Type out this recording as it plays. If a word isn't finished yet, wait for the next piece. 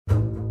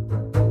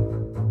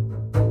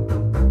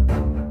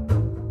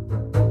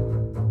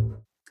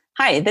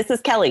Hi, this is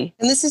Kelly.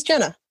 And this is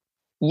Jenna.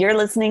 You're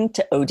listening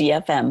to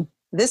ODFM.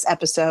 This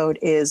episode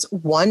is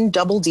One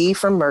Double D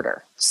from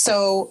Murder.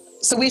 So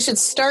we should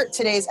start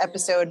today's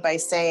episode by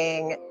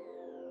saying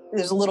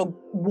there's a little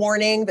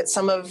warning that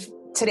some of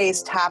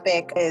today's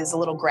topic is a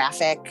little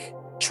graphic.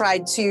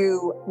 Tried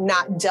to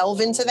not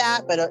delve into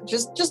that, but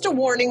just a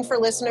warning for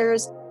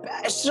listeners,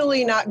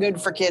 especially not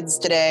good for kids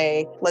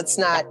today. Let's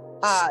not.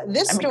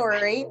 This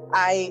story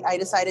I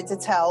decided to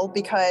tell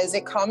because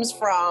it comes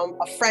from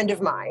a friend of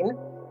mine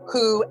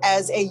who,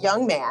 as a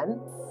young man,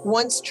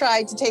 once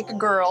tried to take a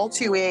girl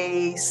to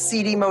a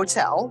seedy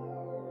motel,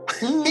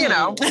 for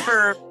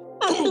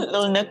a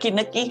little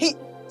nookie.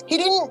 He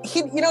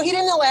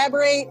didn't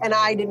elaborate, and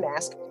I didn't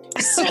ask.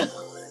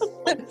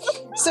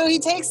 So he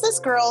takes this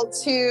girl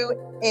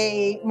to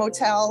a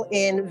motel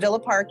in Villa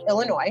Park,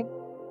 Illinois,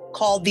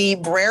 called the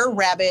Brer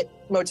Rabbit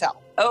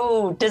Motel.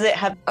 Oh, does it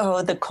have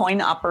the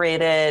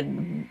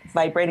coin-operated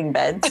vibrating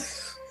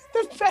beds?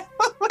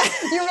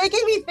 You're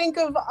making me think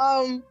of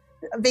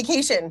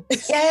Vacation.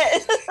 Yeah.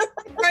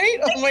 Right?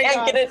 Oh my God.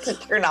 Can't get it to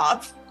turn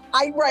off.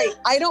 I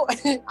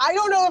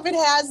don't know if it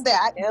has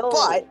that,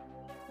 but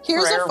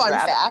here's a fun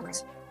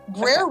fact.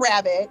 Brer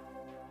Rabbit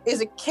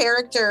is a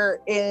character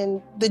in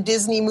the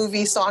Disney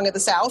movie Song of the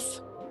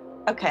South.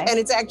 Okay. And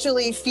it's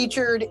actually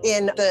featured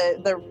in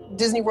the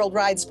Disney World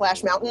ride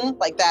Splash Mountain.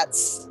 Like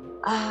that's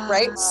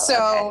right.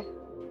 So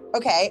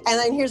okay. And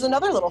then here's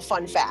another little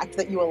fun fact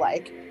that you will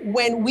like.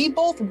 When we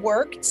both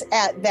worked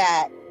at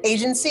that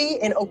agency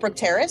in Oak Brook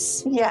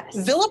Terrace. Yes.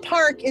 Villa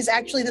Park is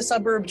actually the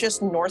suburb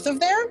just north of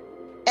there.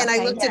 And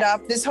I looked it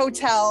up. This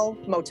motel,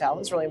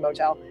 it's really a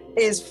motel,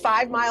 is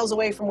 5 miles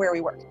away from where we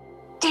work.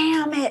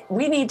 Damn it.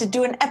 We need to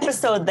do an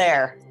episode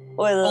there.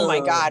 Oh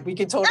my God. We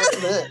could totally.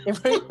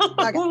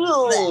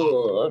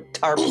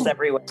 Tarps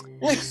everywhere.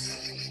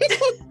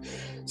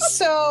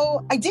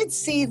 So I did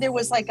see there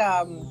was like,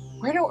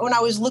 when I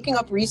was looking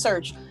up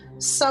research,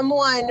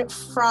 someone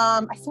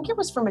from, I think it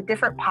was from a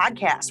different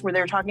podcast where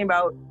they were talking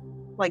about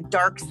like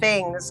dark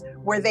things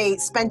where they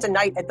spent a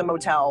night at the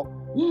motel,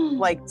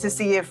 like to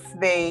see if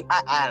they,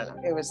 I don't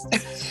know, it was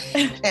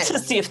to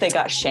see if they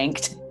got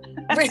shanked.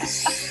 I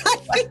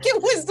think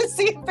it was to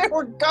see if there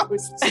were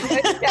ghosts.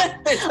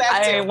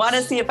 I want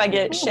to see if I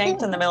get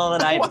shanked in the middle of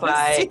the night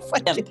by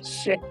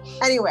him.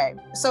 Anyway,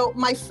 so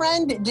my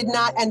friend did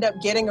not end up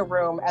getting a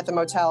room at the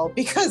motel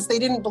because they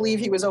didn't believe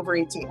he was over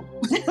 18.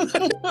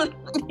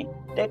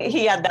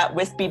 He had that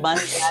wispy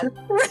mustache.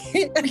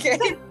 Right, okay.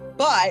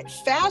 But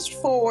fast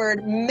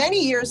forward many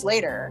years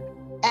later,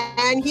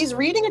 and he's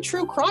reading a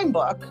true crime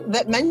book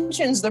that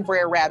mentions the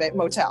Brer Rabbit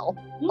Motel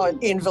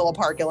in Villa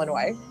Park,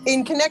 Illinois,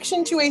 in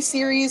connection to a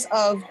series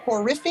of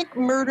horrific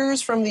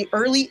murders from the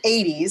early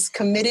 80s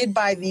committed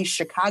by the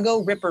Chicago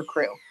Ripper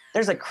crew.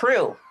 There's a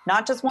crew,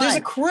 not just one. There's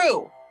a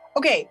crew.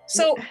 Okay,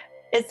 so...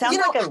 It sounds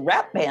like a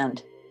rap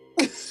band.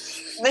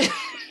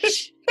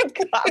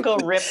 Chicago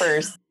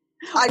Rippers.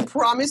 I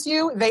promise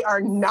you, they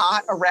are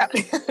not a rap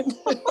band.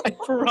 I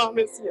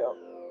promise you.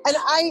 And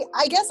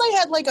I guess I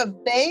had like a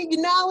vague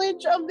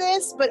knowledge of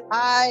this, but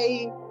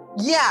I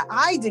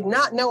did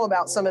not know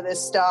about some of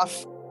this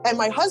stuff. And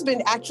my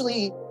husband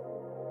actually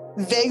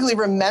vaguely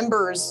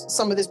remembers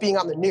some of this being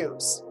on the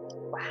news.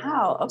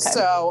 Wow. Okay.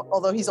 So,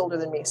 although he's older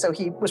than me, so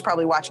he was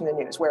probably watching the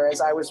news,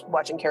 whereas I was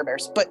watching Care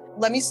Bears. But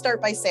let me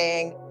start by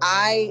saying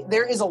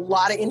there is a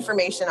lot of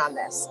information on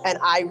this, and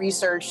I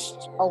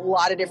researched a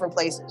lot of different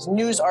places,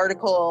 news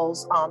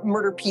articles,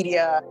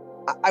 Murderpedia.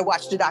 I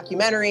watched a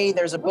documentary.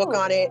 There's a book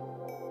on it.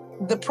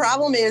 The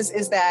problem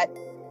is that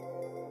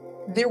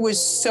there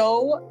was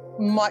so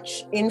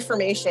much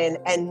information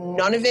and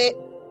none of it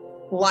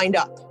lined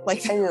up.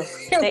 Like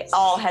they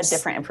all had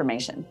different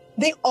information.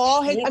 They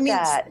all had,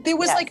 there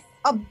was like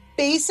a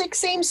basic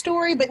same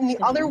story, but in the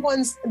other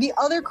ones, the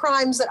other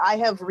crimes that I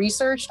have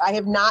researched, I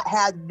have not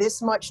had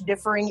this much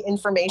differing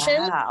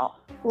information. Wow.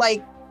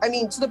 Like,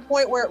 to the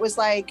point where it was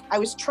like, I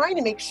was trying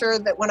to make sure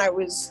that when I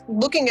was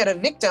looking at a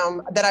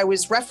victim, that I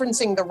was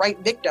referencing the right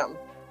victim.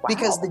 Wow.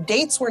 Because the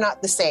dates were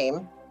not the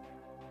same.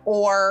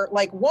 Or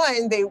like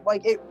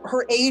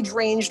her age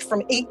ranged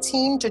from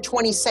 18 to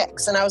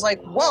 26. And I was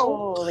like,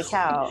 whoa. Holy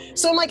cow.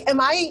 So I'm like,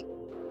 am I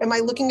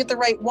looking at the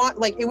right one?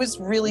 Like, it was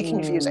really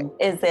confusing.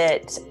 Is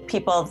it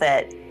people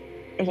that,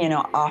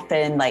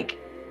 often like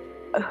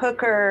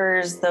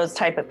hookers, those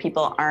type of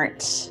people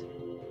aren't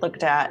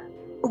looked at?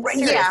 Right,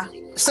 yeah.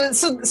 So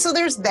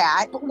there's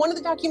that. But one of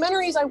the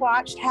documentaries I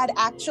watched had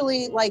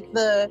actually like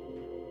the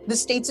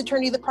state's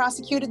attorney that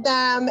prosecuted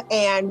them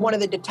and one of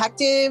the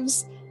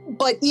detectives.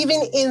 But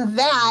even in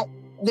that,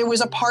 there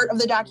was a part of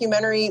the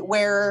documentary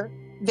where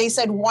they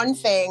said one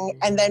thing,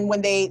 and then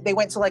when they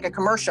went to like a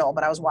commercial,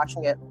 but I was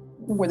watching it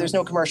where there's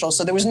no commercial,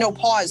 so there was no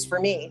pause for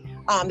me.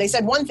 They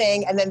said one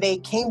thing, and then they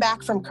came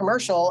back from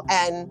commercial,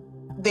 and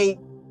they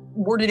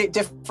worded it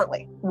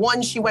differently.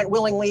 One, she went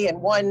willingly,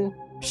 and one,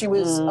 she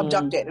was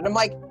abducted. And I'm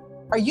like,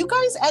 are you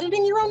guys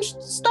editing your own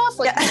stuff?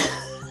 Like,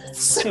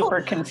 super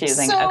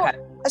confusing. Okay.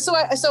 So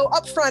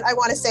up front, I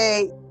want to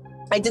say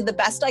I did the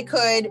best I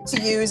could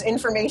to use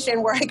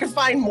information where I could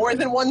find more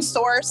than one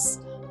source.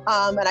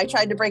 And I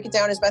tried to break it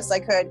down as best I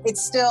could.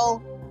 It's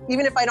still,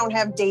 even if I don't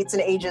have dates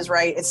and ages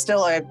right, it's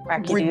still a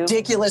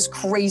ridiculous,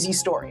 crazy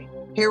story.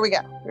 Here we go.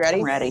 You ready?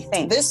 I'm ready.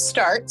 Thanks.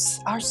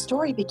 Our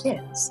story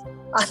begins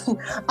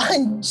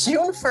on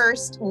June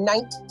 1st,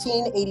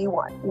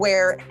 1981,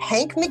 where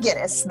Hank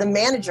McGinnis, the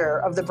manager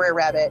of the Brer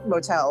Rabbit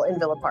Motel in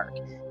Villa Park,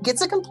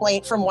 gets a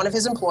complaint from one of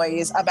his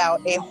employees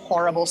about a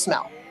horrible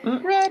smell.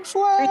 Red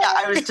flag. Yeah,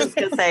 I was just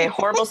going to say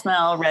horrible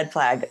smell, red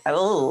flag.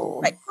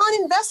 Oh. Right.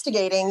 On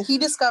investigating, he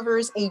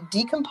discovers a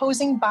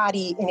decomposing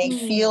body in a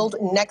field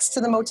next to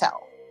the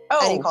motel. Oh.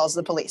 And he calls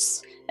the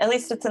police. At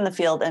least it's in the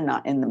field and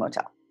not in the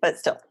motel, but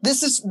still.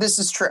 This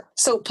is true.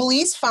 So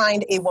police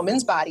find a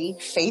woman's body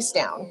face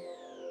down,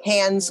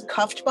 hands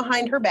cuffed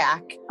behind her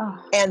back,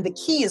 and the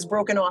key is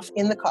broken off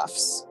in the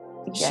cuffs.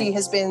 Yes. She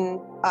has been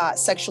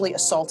sexually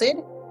assaulted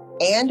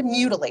and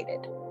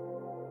mutilated.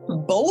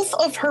 Both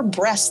of her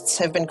breasts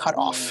have been cut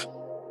off.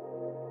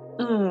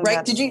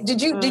 Right? Did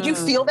you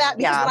feel that?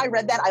 Because when I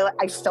read that,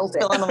 I felt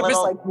it. I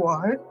was like,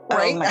 what?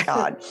 Right? Oh my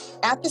God.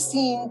 At the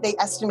scene, they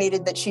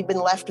estimated that she'd been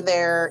left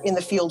there in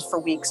the field for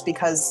weeks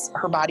because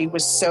her body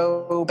was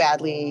so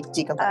badly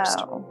decomposed.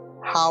 Oh.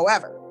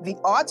 However, the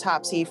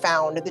autopsy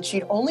found that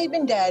she'd only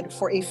been dead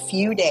for a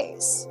few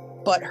days,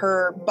 but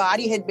her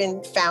body had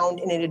been found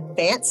in an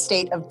advanced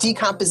state of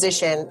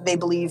decomposition, they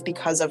believe,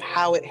 because of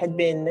how it had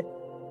been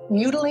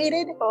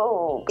mutilated.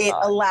 Oh, God. It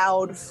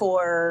allowed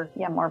for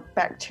more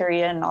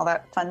bacteria and all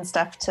that fun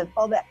stuff to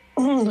all that.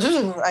 I'm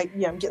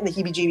getting the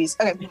heebie-jeebies.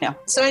 Okay. Yeah.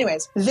 So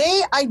anyways,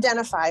 they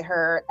identify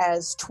her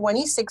as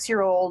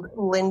 26-year-old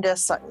Linda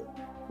Sutton.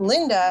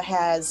 Linda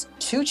has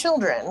 2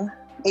 children,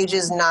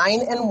 ages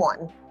 9 and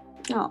 1.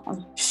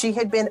 Oh. She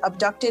had been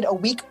abducted a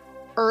week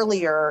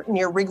earlier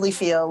near Wrigley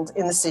Field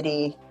in the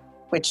city,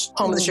 which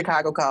home of the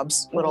Chicago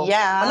Cubs.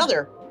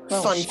 Another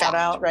fun shout fact,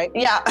 out. Right?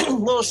 Yeah.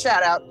 Little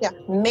shout out. Yeah.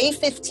 May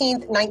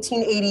 15th,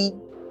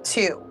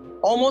 1982,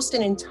 almost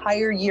an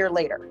entire year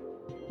later,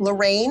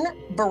 Lorraine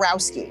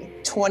Borowski,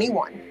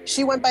 21.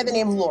 She went by the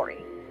name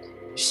Lori.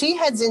 She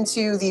heads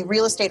into the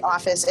real estate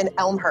office in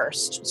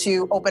Elmhurst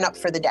to open up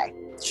for the day.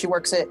 She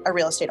works at a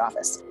real estate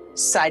office.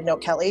 Side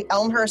note, Kelly,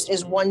 Elmhurst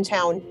is one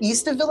town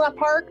east of Villa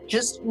Park,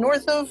 just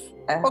north of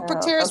Oak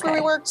Brook Terrace where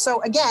we work.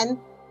 So again,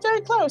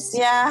 very close.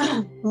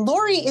 Yeah.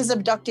 Lori is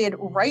abducted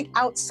right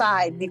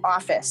outside the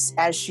office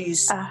as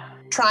she's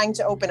trying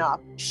to open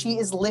up. She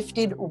is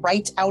lifted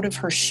right out of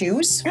her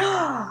shoes.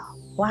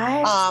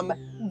 What?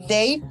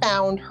 They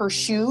found her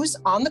shoes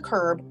on the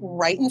curb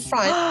right in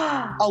front,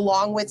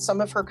 along with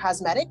some of her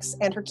cosmetics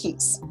and her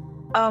keys.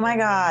 Oh my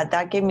God,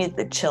 that gave me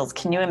the chills.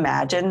 Can you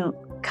imagine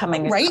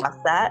coming across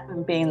that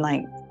and being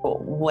like,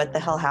 what the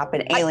hell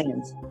happened?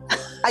 Aliens.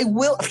 I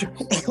will.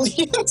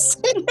 Aliens.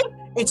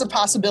 It's a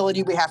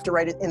possibility. We have to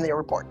write it in the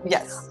report.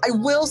 Yes. I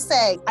will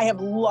say I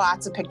have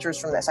lots of pictures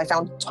from this. I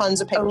found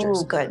tons of pictures.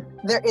 Oh, good.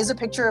 There is a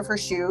picture of her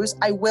shoes.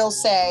 I will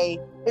say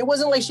it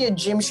wasn't like she had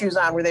gym shoes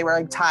on where they were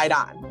like tied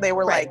on. They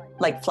were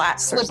like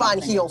flats,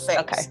 slip-on heel things.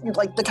 Okay.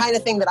 Like the kind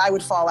of thing that I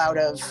would fall out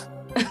of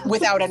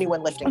without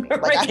anyone lifting me.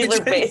 Like regular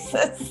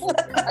basis.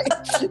 Right?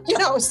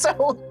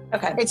 So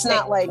it's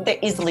not like they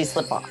easily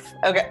slip off.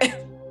 Okay.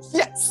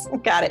 Yes.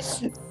 Got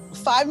it.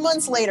 5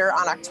 months later,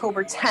 on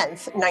October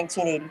 10th,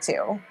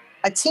 1982,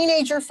 a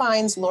teenager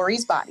finds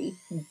Lori's body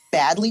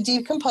badly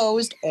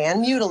decomposed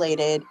and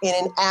mutilated in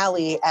an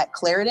alley at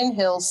Clarendon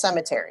Hills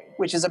Cemetery,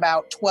 which is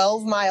about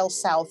 12 miles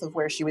south of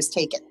where she was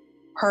taken.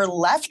 Her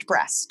left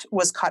breast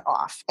was cut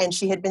off, and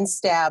she had been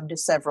stabbed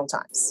several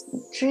times.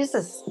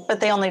 Jesus. But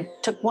they only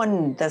took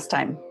one this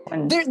time.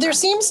 There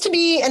seems to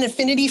be an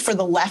affinity for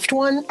the left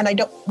one, and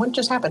what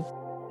just happened?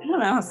 I don't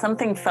know.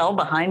 Something fell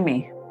behind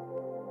me.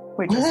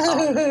 We just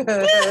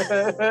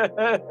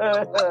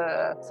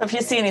So if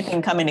you see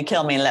anything coming to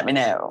kill me, let me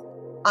know.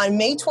 On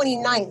May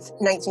 29th,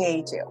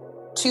 1982,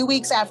 2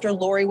 weeks after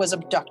Lori was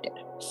abducted,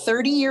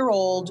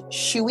 30-year-old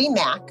Shuey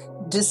Mack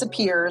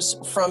disappears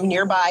from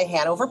nearby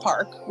Hanover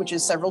Park, which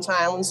is several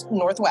towns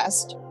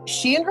northwest.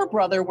 She and her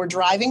brother were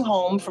driving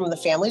home from the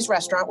family's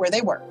restaurant where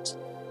they worked.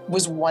 It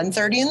was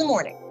 1:30 in the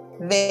morning.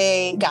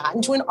 They got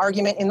into an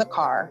argument in the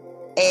car,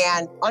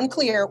 and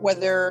unclear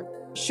whether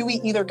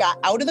Shuey either got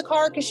out of the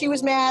car because she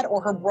was mad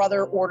or her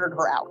brother ordered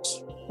her out.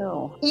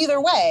 Oh. Either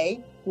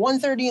way,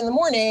 1:30 in the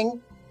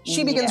morning,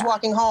 she begins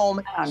walking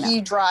home. He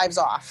drives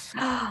off.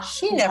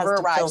 She never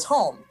arrives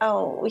home.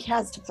 Oh, he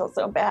has to feel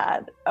so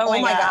bad.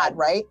 Oh my God,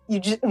 right? You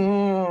just,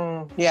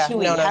 yeah,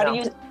 Shuey,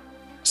 no.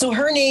 So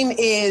her name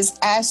is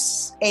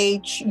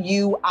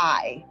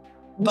Shui,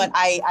 but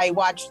I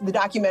watched the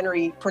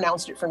documentary,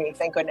 pronounced it for me,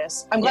 thank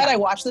goodness. I'm glad I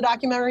watched the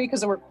documentary because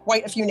there were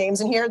quite a few names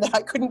in here that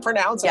I couldn't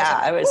pronounce. Yeah,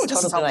 I was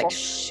totally like,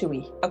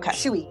 Shuey. Okay.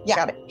 Shuey, yeah.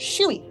 Got it.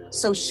 Shuey.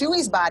 So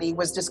Shuey's body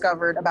was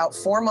discovered about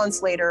 4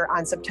 months later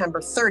on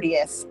September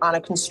 30th on a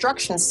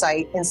construction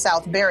site in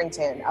South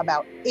Barrington,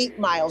 about 8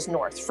 miles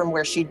north from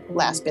where she'd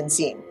last been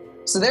seen.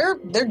 So they're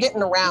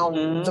getting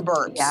around the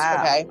birds.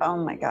 Yeah. Okay. Oh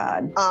my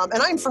God.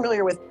 And I'm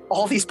familiar with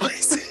all these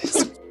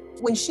places.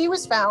 When she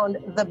was found,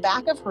 the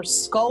back of her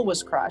skull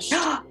was crushed.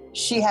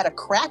 She had a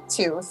cracked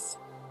tooth.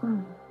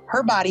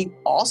 Her body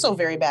also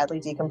very badly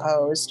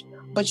decomposed,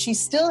 but she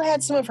still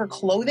had some of her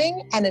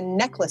clothing and a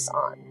necklace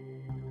on.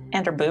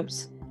 And her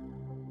boobs?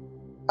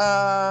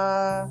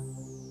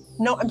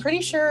 No, I'm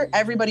pretty sure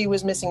everybody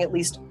was missing at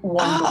least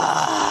one boob.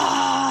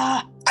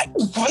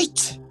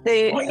 Right?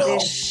 They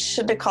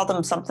should have called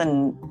them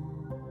something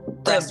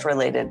breast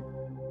related.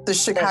 The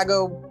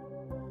Chicago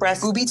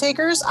breast booby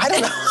takers? I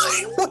don't know.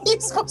 What are you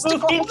supposed to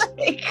call them?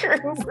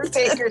 Booby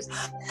takers.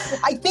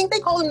 I think they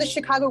called them the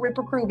Chicago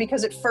Ripper Crew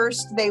because at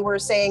first they were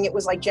saying it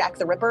was like Jack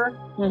the Ripper,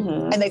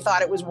 and they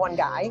thought it was one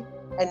guy.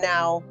 And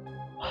now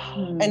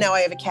I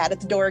have a cat at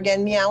the door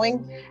again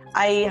meowing.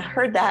 I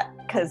heard that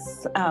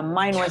because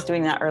mine was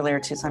doing that earlier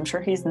too, so I'm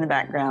sure he's in the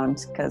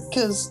background.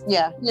 Because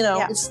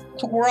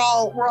we're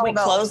all we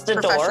about closed the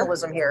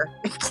professionalism door here.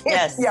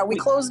 Yes, yeah, we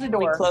closed the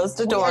door. We closed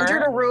the door. We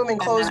entered a room and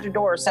closed the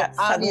door. So that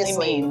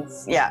obviously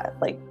means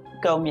like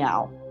go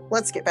meow.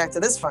 Let's get back to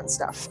this fun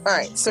stuff. All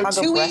right, so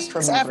Chicago 2 breast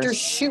weeks after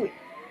Shuey,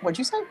 what'd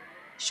you say?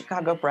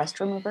 Chicago breast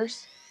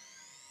removers.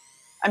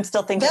 I'm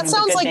still thinking that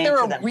sounds like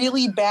they're a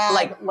really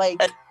bad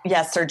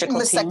surgical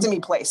mastectomy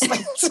team. place. Like,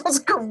 it sounds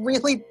like a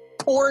really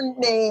poor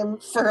name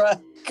for a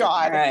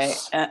god. All right,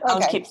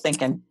 I'll keep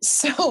thinking.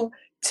 So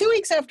 2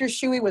 weeks after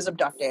Shuey was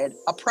abducted,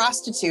 a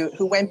prostitute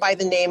who went by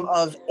the name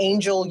of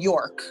Angel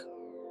York,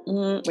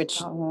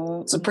 which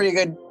is a pretty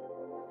good.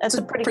 That's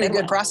a pretty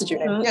good prostitute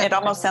name. Yeah. It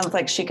almost sounds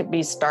like she could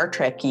be Star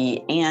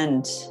Trek-y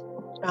and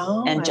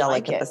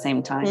angelic at the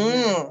same time.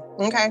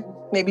 Okay,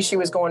 maybe she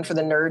was going for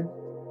the nerd.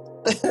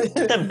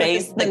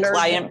 the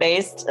client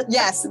based.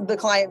 Yes, the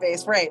client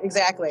based. Right,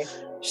 exactly.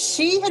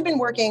 She had been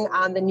working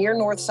on the near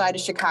north side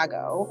of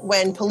Chicago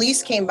when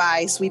police came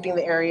by sweeping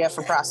the area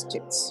for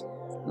prostitutes.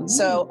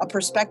 So a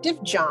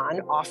prospective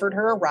John offered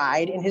her a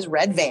ride in his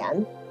red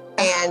van,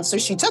 and so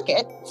she took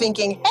it,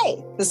 thinking,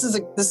 "Hey, this is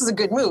a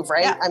good move,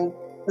 right? Yeah.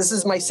 This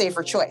is my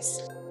safer choice."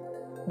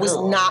 Was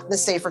not the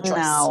safer choice.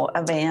 No,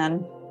 a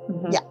van.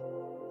 Yeah.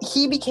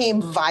 He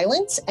became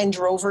violent and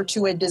drove her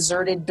to a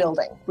deserted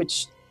building,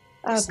 which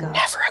is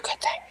never a good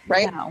thing,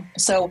 right? No.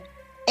 So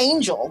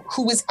Angel,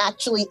 who was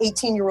actually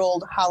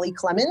 18-year-old Holly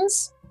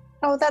Clemens.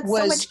 Oh, that's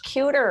so much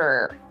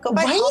cuter. Go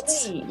by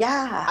Holly.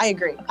 Yeah. I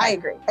agree. Okay. I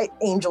agree.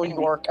 Angel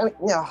York. I mean,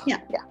 yeah.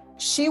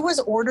 She was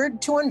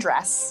ordered to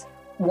undress.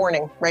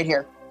 Warning right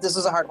here. This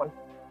is a hard one.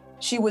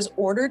 She was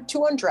ordered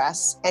to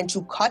undress and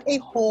to cut a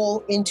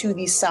hole into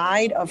the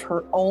side of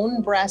her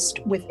own breast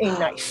with a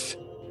knife.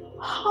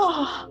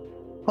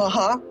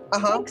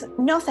 Thanks.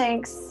 No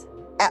thanks.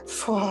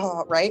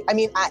 Right? I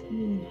mean,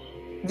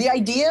 the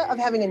idea of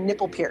having a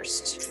nipple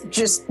pierced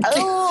just that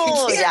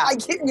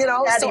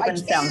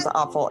sounds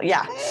awful.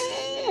 Yeah.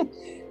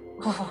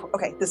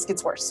 Okay, this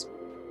gets worse.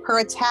 Her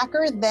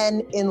attacker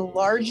then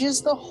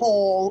enlarges the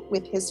hole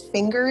with his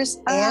fingers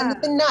and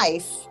the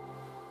knife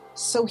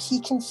so he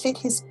can fit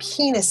his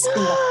penis in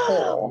the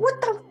hole.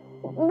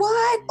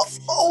 What?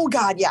 Oh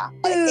God, yeah.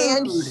 Dude.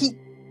 And he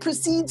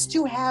proceeds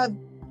to have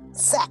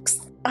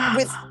sex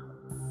with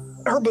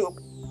her boob.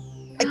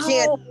 I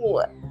can't.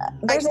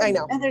 I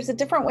know. And there's a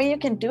different way you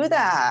can do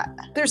that.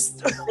 There's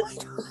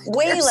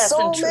way less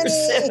so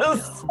intrusive.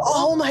 Many.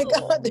 Oh my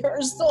God, there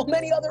are so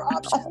many other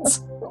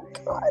options. Oh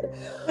God.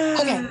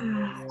 Okay.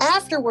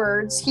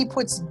 Afterwards, he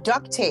puts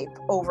duct tape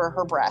over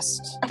her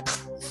breast.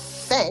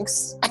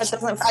 Thanks. That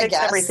doesn't fix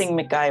everything,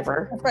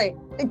 MacGyver. Right.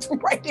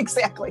 Right,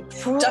 exactly.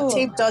 Duct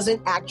tape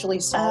doesn't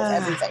actually solve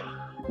everything.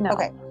 No.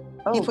 Okay.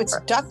 He puts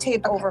duct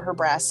tape over her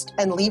breast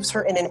and leaves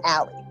her in an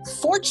alley.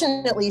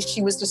 Fortunately,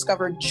 she was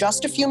discovered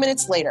just a few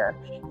minutes later,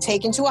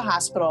 taken to a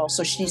hospital,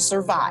 so she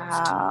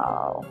survived.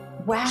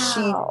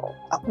 Wow.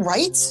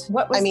 Right?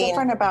 What was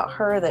different about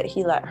her that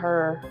he let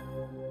her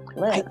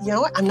live? You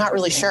know what? I'm not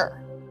really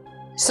sure.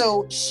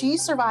 So she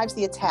survives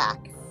the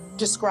attack,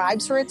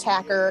 describes her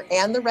attacker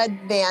and the red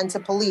van to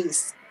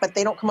police, but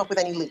they don't come up with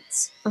any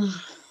leads. Of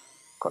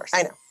course.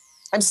 I know.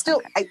 I'm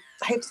still, I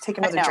have to take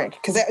another drink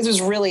because that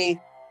was really...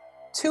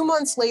 2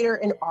 months later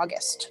in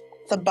August,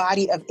 the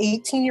body of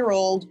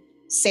 18-year-old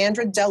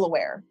Sandra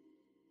Delaware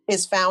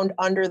is found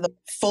under the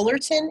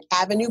Fullerton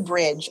Avenue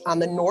Bridge on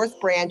the North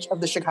Branch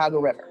of the Chicago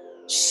River.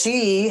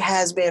 She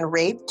has been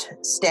raped,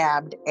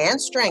 stabbed,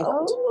 and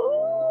strangled.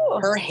 Oh.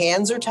 Her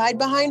hands are tied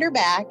behind her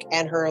back,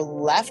 and her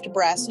left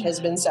breast has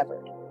been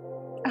severed.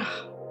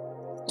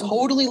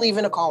 Totally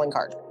leaving a calling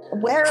card.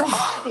 Where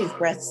are these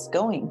breasts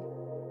going?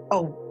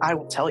 Oh, I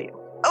will tell you.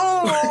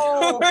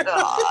 Oh,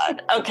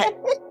 God. Okay.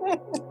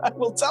 I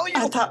will tell you.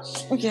 Okay.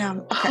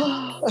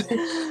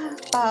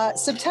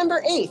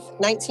 September 8th,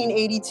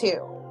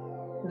 1982.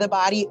 The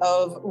body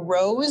of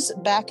Rose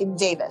Beck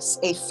Davis,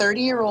 a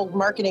 30-year-old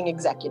marketing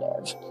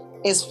executive,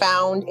 is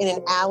found in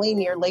an alley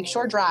near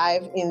Lakeshore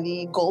Drive in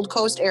the Gold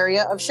Coast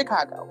area of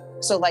Chicago.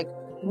 So,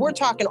 we're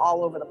talking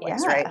all over the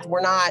place, right?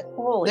 We're not,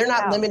 they're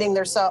not limiting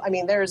themselves. I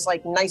mean, there's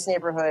nice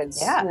neighborhoods,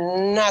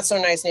 not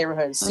so nice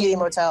neighborhoods, seedy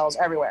motels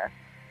everywhere.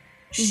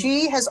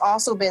 She has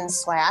also been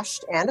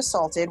slashed and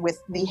assaulted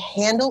with the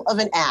handle of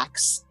an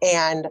axe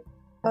and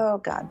Oh,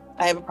 God.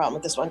 I have a problem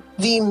with this one.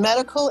 The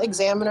medical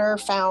examiner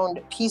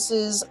found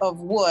pieces of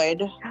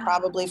wood,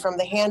 probably from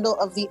the handle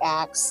of the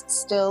axe,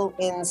 still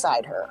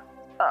inside her.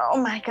 Oh,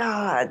 my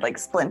God. Like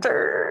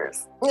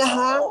splinters.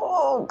 Uh-huh.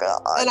 Oh,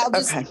 God. And I'll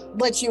just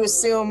let you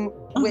assume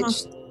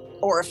which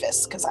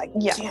orifice, because I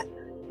can't.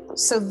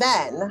 So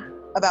then,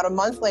 about a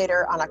month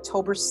later, on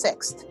October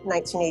 6th,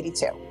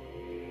 1982,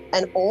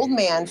 an old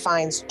man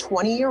finds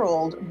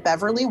 20-year-old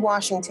Beverly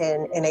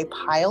Washington in a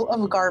pile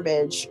of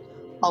garbage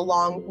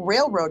along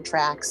railroad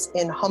tracks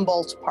in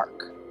Humboldt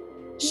Park.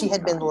 She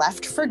had been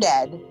left for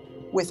dead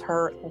with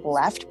her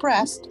left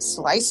breast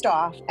sliced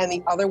off and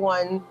the other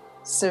one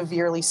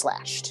severely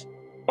slashed.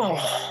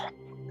 Oh.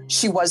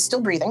 She was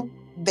still breathing.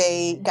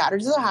 They got her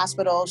to the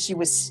hospital. She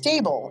was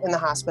stable in the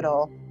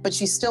hospital, but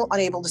she's still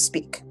unable to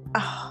speak.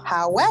 Oh.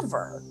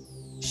 However,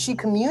 she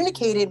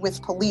communicated with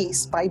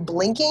police by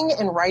blinking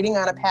and writing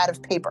on a pad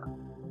of paper.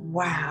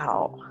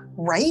 Wow.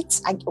 Right?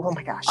 Oh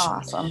my gosh.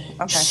 Awesome.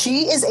 Okay.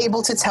 She is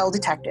able to tell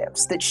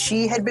detectives that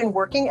she had been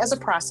working as a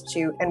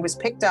prostitute and was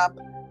picked up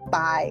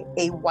by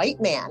a white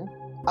man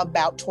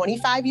about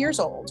 25 years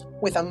old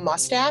with a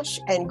mustache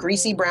and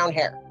greasy brown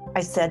hair.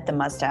 I said the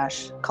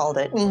mustache, called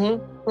it.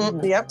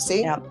 Yep,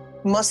 see? Yep.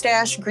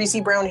 Mustache,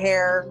 greasy brown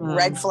hair,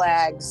 red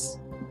flags.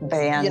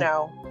 Van. You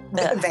know,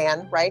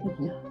 van, right?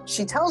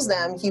 She tells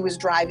them he was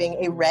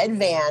driving a red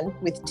van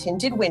with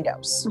tinted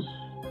windows.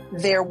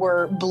 There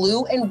were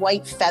blue and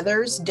white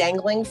feathers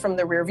dangling from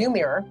the rearview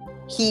mirror.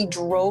 He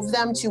drove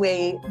them to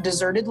a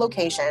deserted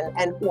location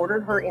and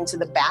ordered her into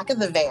the back of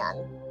the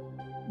van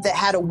that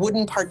had a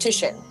wooden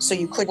partition, so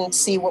you couldn't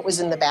see what was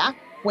in the back.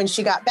 When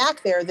she got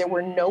back there, there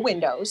were no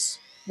windows.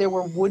 There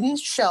were wooden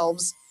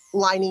shelves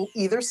lining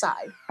either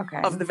side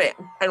of the van.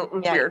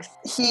 Weird.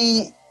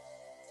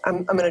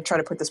 I'm going to try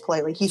to put this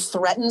politely. He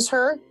threatens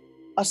her,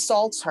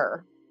 assaults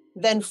her,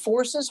 then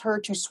forces her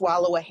to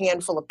swallow a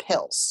handful of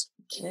pills.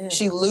 Jeez.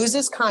 She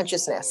loses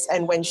consciousness,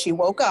 and when she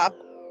woke up,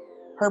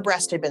 her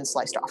breast had been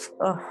sliced off.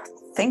 Oh,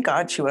 thank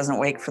God she wasn't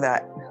awake for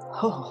that.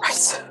 Oh.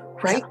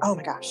 Right? Oh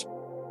my gosh.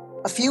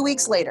 A few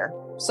weeks later,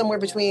 somewhere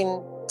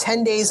between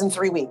 10 days and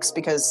 3 weeks,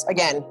 because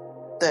again,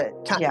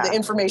 the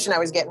information I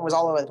was getting was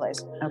all over the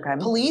place. Okay.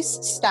 Police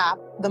stop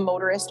the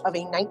motorist of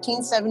a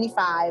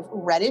 1975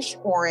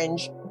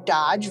 reddish-orange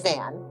Dodge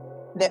van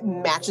that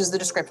matches the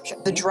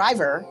description. The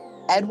driver,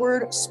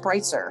 Edward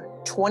Spreitzer,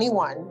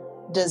 21,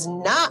 does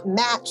not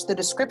match the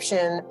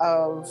description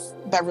of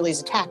Beverly's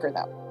attacker,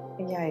 though.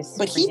 Yeah,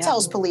 but he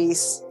tells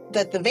police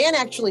that the van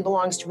actually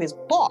belongs to his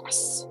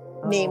boss,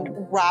 named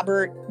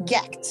Robert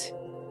Gecht,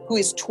 who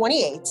is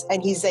 28,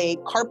 and he's a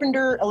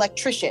carpenter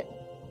electrician,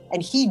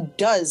 and he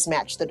does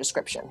match the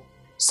description.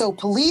 So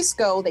police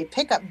go, they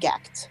pick up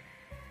Gecht,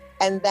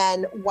 and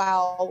then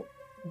while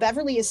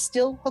Beverly is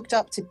still hooked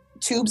up to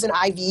tubes and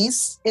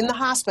IVs in the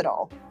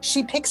hospital,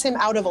 she picks him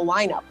out of a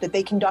lineup that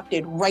they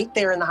conducted right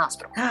there in the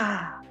hospital.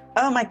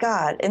 Oh my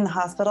God, in the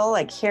hospital?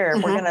 Like, here,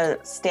 we're going to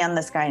stand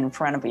this guy in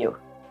front of you.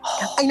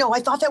 I know,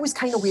 I thought that was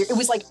kind of weird. It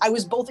was like, I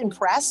was both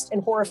impressed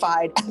and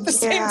horrified at the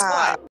same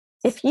time.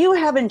 If you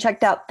haven't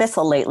checked out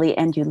Thistle lately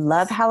and you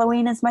love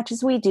Halloween as much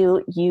as we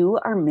do, you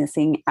are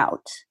missing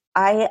out.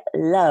 I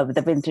love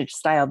the vintage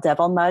style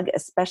devil mug,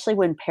 especially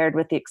when paired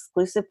with the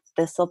exclusive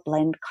Thistle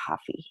blend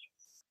coffee.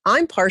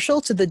 I'm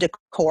partial to the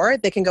decor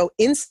that can go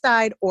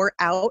inside or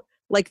out,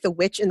 like the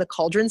witch in the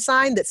cauldron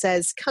sign that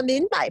says, "Come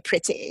in, my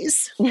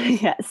pretties."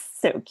 Yes,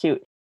 so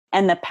cute.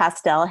 And the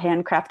pastel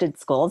handcrafted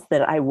skulls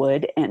that I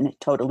would and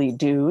totally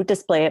do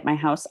display at my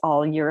house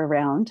all year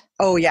round.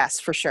 Oh, yes,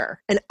 for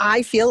sure. And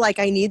I feel like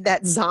I need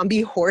that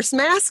zombie horse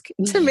mask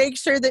to make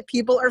sure that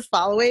people are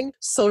following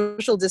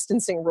social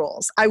distancing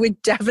rules. I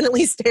would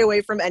definitely stay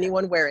away from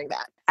anyone wearing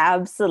that.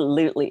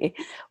 Absolutely.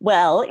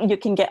 Well, you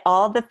can get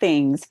all the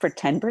things for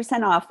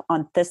 10% off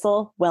on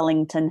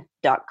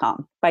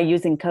thistlewellington.com by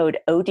using code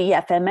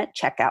ODFM at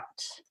checkout.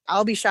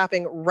 I'll be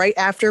shopping right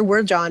after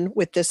we're done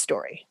with this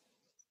story.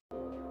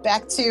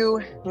 Back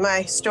to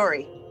my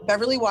story.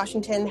 Beverly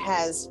Washington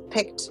has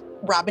picked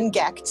Robin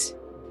Gecht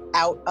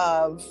out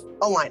of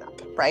a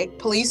lineup, right?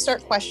 Police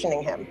start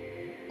questioning him,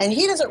 and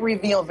he doesn't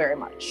reveal very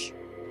much.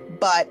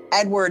 But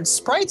Edward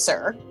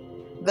Spreitzer,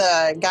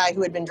 the guy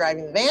who had been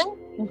driving the van,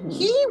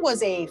 he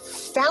was a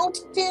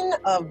fountain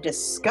of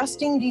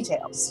disgusting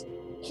details.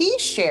 He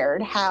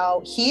shared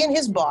how he and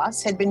his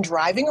boss had been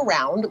driving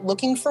around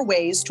looking for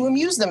ways to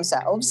amuse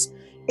themselves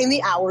in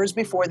the hours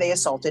before they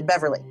assaulted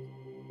Beverly.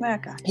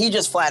 Okay. He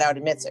just flat out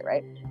admits it,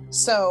 right?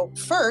 So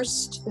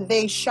first,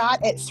 they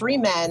shot at 3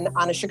 men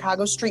on a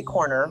Chicago street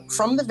corner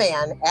from the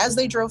van as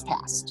they drove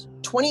past.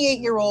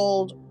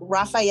 28-year-old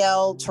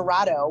Rafael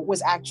Tirado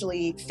was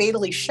actually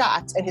fatally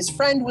shot, and his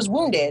friend was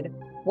wounded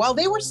while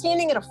they were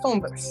standing at a phone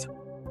booth.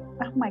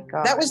 Oh my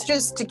God. That was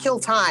just to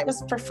kill time.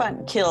 Just for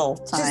fun. Kill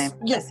time.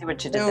 I see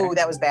what you did there. there.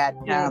 That was bad.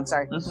 Yeah. I'm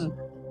sorry.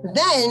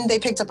 Then they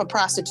picked up a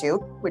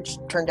prostitute, which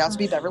turned out to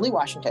be Beverly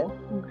Washington.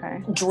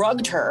 Okay.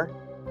 Drugged her,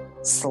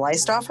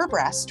 sliced off her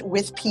breast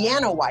with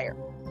piano wire.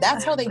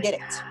 That's how they did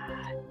it.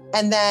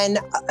 And then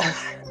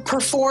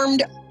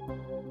performed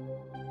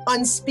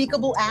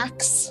unspeakable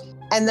acts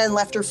and then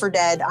left her for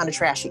dead on a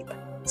trash heap.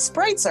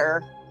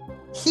 Spreitzer,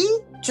 he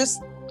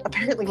just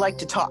apparently liked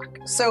to talk.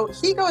 So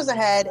he goes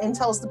ahead and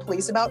tells the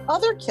police about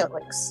other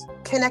killings,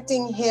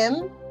 connecting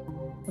him,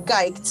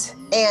 Geicht,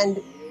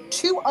 and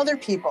 2 other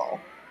people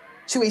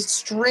to a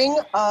string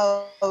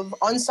of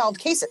unsolved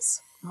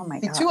cases. Oh my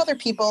The God. 2 other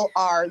people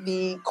are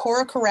the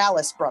Cora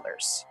Corrales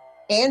brothers,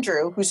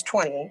 Andrew, who's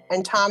 20,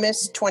 and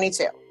Thomas,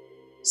 22.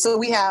 So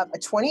we have a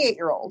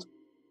 28-year-old,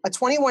 a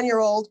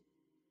 21-year-old,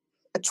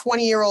 a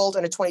 20-year-old,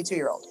 and a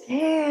 22-year-old.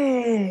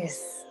 Jeez.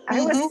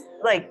 I was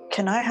like,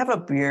 can I have a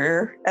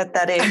beer at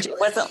that age? It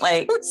wasn't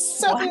like,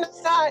 So what?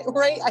 not,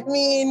 right? I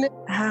mean,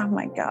 Oh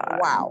my God.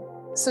 wow.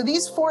 So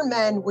these 4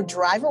 men would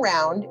drive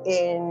around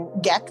in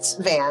Geicht's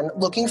van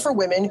looking for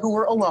women who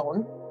were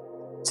alone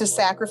to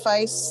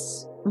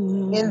sacrifice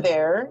in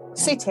their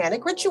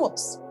satanic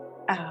rituals.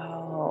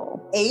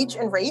 Oh. Age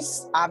and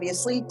race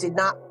obviously did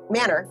not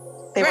matter.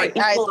 They Right,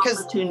 were equal 'cause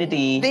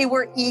opportunity. They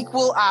were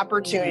equal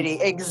opportunity.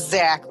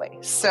 Exactly.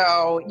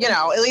 So,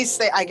 at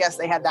least I guess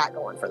they had that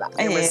going for them.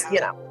 It was,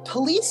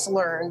 Police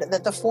learned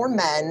that the 4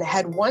 men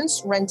had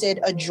once rented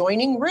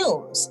adjoining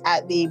rooms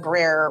at the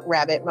Brer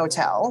Rabbit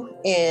Motel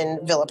in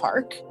Villa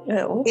Park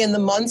Ew. in the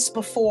months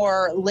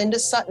before Linda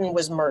Sutton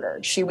was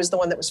murdered. She was the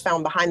one that was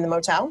found behind the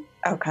motel.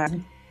 Okay.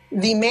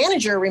 The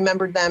manager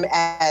remembered them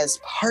as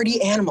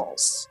party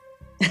animals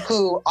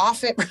who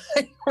often,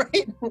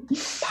 right?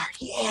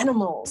 Party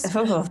animals.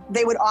 Oh.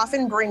 They would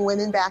often bring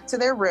women back to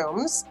their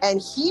rooms,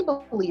 and he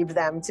believed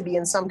them to be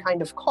in some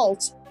kind of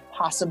cult,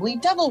 possibly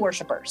devil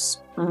worshippers.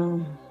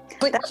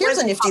 But That here's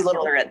was a nifty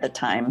little. popular at the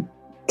time.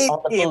 It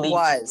All the beliefs,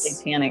 was.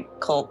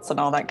 satanic cults and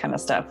all that kind of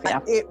stuff.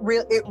 Yeah. It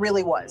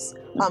really was.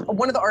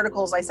 One of the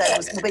articles I said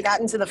was they got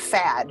into the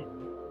fad.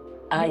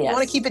 Yes. You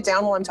want to keep it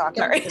down while I'm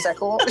talking? Sorry. Is that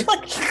cool?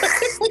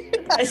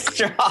 A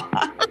straw.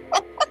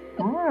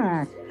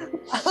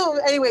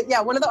 Anyway, yeah,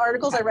 one of the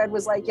articles I read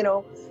was like,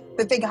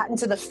 that they got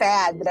into the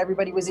fad that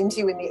everybody was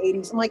into in the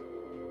 80s. I'm like,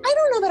 I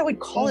don't know that I would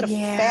call it a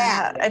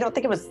fad. I don't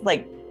think it was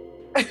like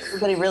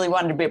everybody really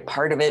wanted to be a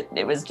part of it.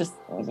 It was just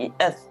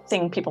a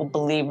thing people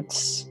believed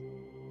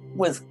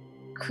was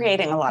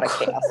creating a lot of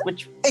chaos,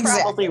 which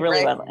probably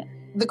really wasn't.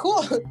 The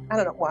cool, I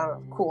don't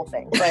know, cool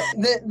thing, but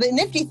the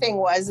nifty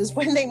thing is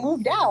when they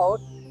moved out,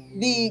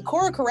 the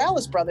Cora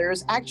Corrales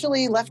brothers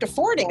actually left a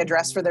forwarding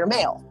address for their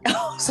mail.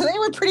 So they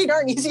were pretty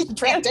darn easy to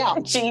track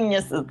down.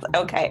 Geniuses.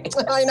 Okay.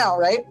 I know,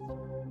 right?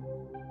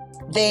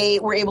 They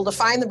were able to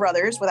find the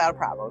brothers without a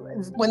problem.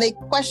 When they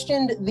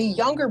questioned the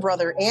younger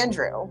brother,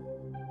 Andrew,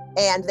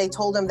 and they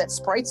told him that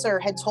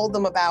Spreitzer had told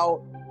them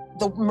about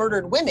the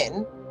murdered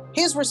women,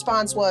 his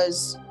response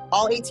was,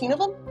 all 18 of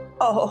them?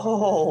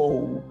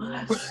 Oh.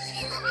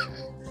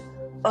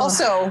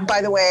 Also,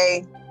 by the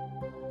way,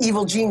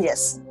 evil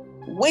genius.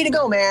 Way to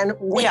go, man.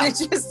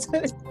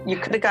 You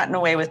could have gotten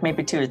away with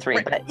maybe 2 or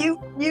 3, but you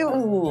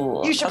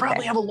should okay.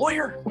 probably have a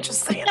lawyer. I'm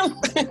just saying.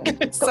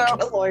 So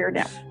get a lawyer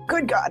now.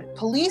 Good God.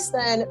 Police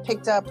then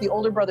picked up the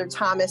older brother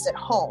Thomas at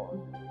home.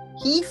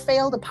 He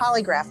failed a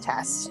polygraph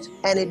test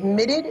and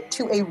admitted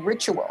to a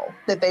ritual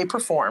that they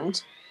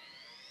performed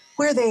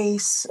where they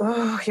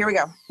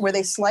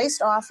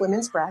sliced off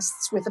women's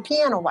breasts with a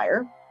piano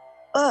wire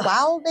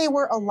while they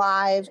were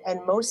alive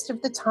and most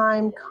of the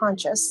time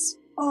conscious.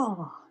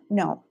 Oh,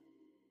 no.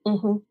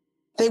 Mm-hmm.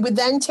 They would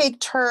then take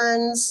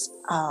turns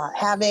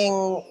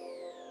having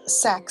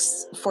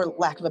sex, for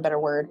lack of a better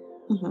word,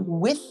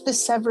 with the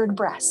severed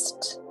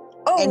breast.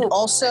 And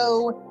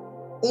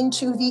also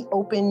into the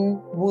open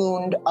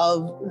wound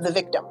of the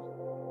victim.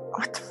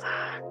 What the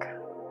fuck?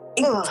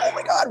 Oh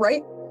my God,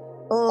 right?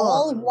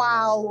 All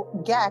while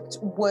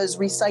Geicht was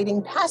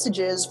reciting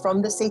passages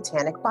from the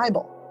Satanic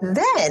Bible.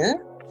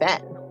 Then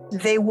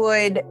they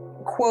would,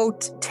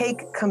 quote,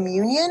 take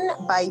communion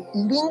by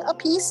eating a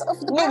piece of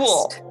the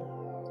breast.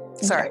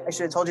 Sorry, I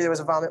should have told you there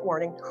was a vomit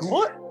warning.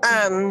 What?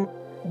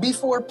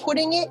 Before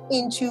putting it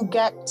into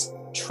Geicht's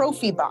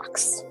trophy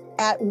box.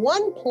 At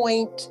one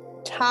point,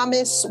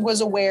 Thomas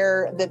was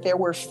aware that there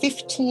were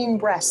 15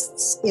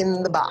 breasts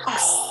in the box.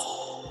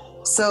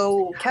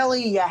 So,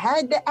 Kelly, you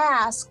had to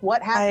ask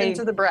what happened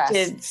to the breasts. I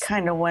did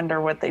kind of wonder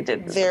what they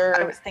did.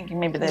 I was thinking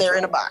maybe they're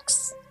in a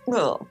box.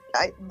 Ugh.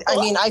 I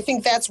mean, I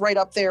think that's right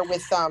up there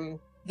with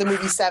the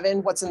movie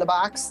Seven, What's in the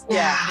Box?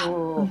 Yeah.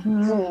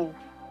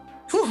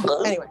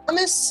 Anyway,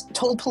 Thomas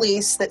told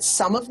police that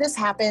some of this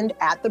happened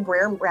at the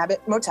Brer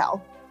Rabbit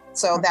Motel.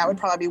 So that would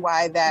probably be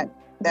why that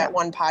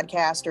one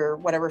podcast or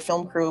whatever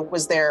film crew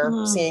was there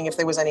seeing if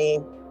there was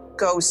any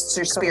ghosts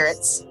or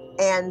spirits.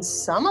 And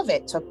some of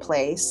it took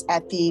place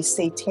at the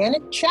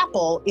Satanic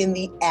Chapel in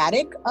the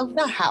attic of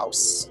the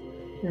house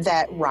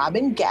that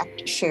Robin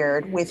Geicht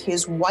shared with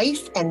his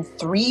wife and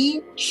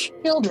 3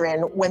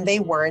 children when they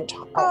weren't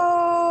home.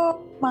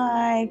 Oh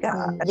my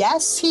God.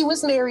 Yes, he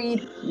was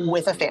married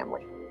with a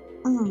family.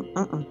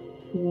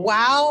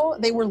 While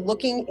they were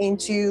looking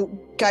into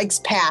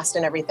Geicht's past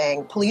and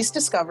everything, police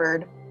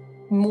discovered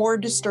more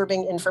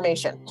disturbing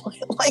information.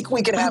 Like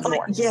we could have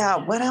more. Yeah,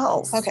 what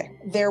else? Okay.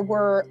 There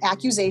were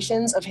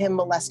accusations of him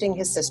molesting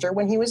his sister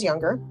when he was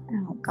younger.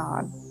 Oh,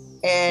 God.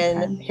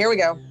 And here we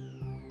go.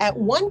 At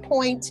one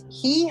point,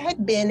 he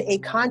had been a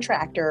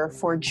contractor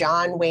for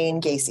John Wayne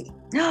Gacy.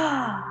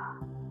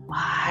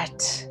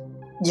 What?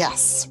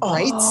 Yes,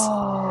 right?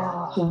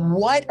 Oh.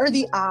 What are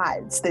the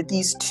odds that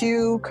these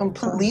two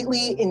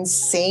completely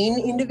insane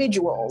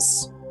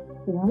individuals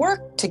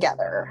work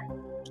together?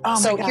 Oh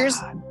So my here's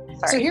God.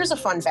 So here's a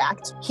fun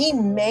fact. He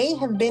may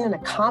have been an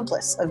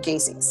accomplice of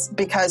Gacy's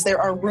because there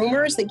are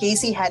rumors that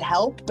Gacy had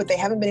help, but they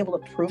haven't been able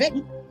to prove it.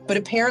 But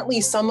apparently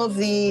some of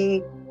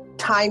the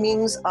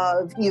timings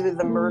of either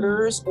the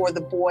murders or the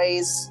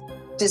boys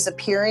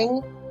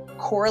disappearing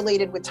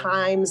correlated with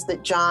times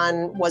that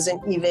John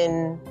wasn't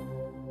even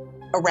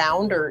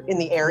around or in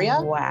the area.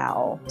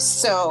 Wow.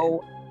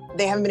 So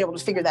they haven't been able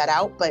to figure that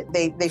out, but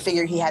they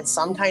figured he had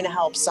some kind of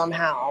help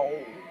somehow,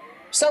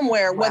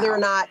 somewhere, whether or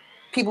not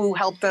people who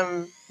helped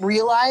them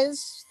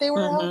realized they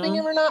were helping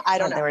him or not, I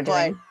don't know.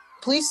 But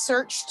police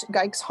searched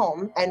Geick's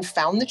home and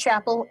found the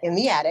chapel in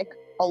the attic,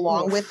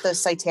 along with the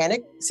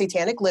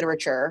satanic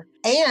literature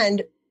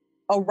and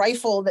a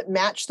rifle that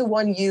matched the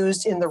one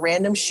used in the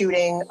random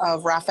shooting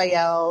of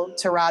Rafael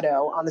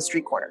Tirado on the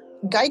street corner.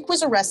 Geick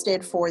was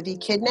arrested for the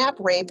kidnap,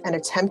 rape, and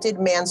attempted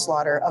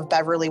manslaughter of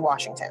Beverly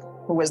Washington,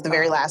 who was the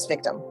very last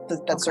victim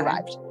that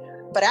survived.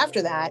 But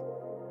after that,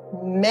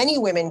 many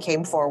women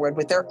came forward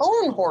with their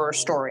own horror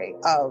story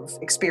of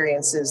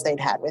experiences they'd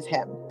had with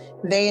him.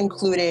 They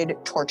included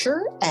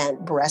torture and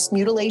breast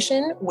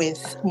mutilation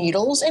with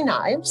needles and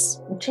knives.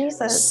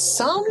 Jesus.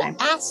 Some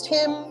asked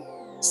him,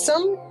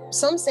 some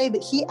say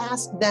that he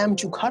asked them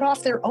to cut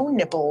off their own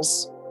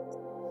nipples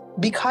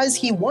because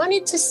he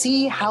wanted to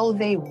see how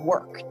they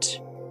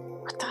worked.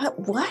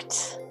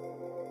 What?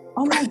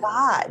 Oh my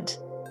God.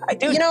 I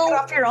do. Cut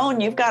off your own.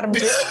 You've got them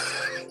too.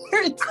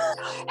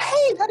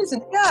 Hey, that is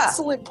an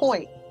excellent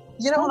point.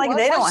 You know, like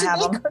they don't have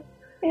them.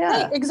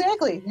 Yeah, right,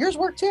 exactly. Yours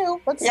work too.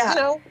 Let's,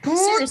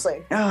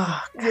 seriously.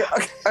 Oh,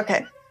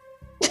 okay.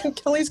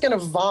 Kelly's gonna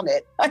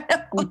vomit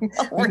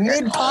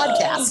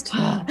mid-podcast.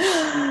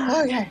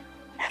 Okay.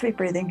 Heavy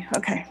breathing.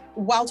 Okay.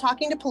 While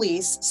talking to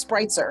police,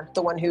 Spreitzer,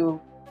 the one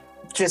who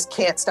just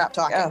can't stop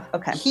talking,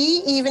 he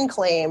even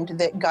claimed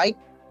that Geick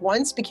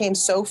once became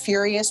so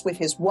furious with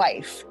his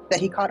wife that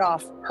he cut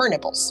off her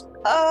nipples.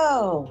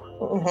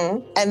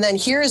 And then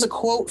here is a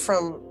quote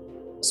from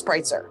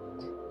Spreitzer.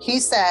 He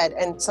said,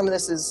 and some of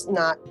this is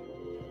not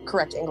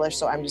correct English,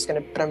 so I'm just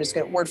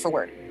gonna word for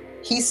word.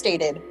 He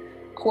stated,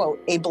 quote,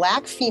 "A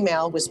black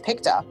female was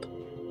picked up,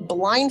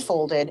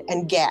 blindfolded,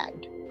 and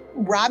gagged.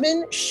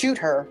 Robin shoot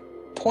her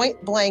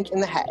point blank in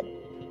the head,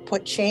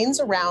 put chains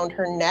around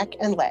her neck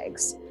and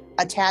legs,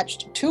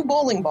 attached 2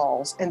 bowling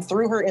balls, and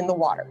threw her in the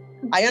water.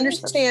 I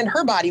understand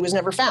her body was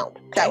never found."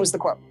 That was the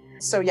quote.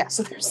 So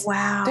so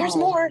there's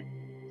more.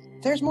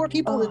 There's more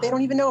people that they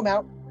don't even know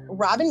about.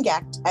 Robin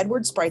Gecht,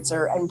 Edward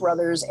Spreitzer, and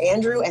brothers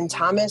Andrew and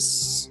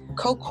Thomas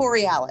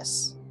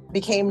Kokorialis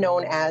became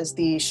known as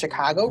the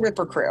Chicago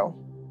Ripper Crew,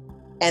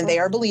 and they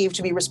are believed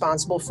to be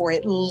responsible for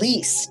at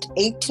least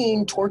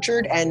 18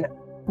 tortured and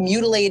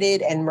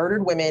mutilated and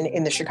murdered women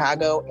in the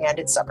Chicago and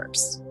its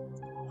suburbs.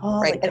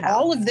 And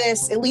all of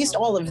this, at least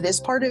all of this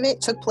part of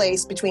it, took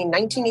place between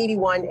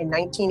 1981 and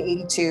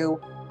 1982,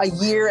 a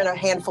year and a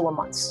handful of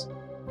months.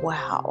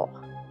 Wow.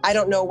 I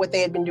don't know what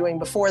they had been doing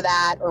before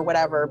that or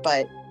whatever,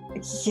 but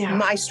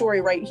my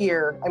story right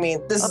here, I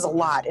mean, this is a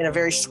lot in a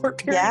very short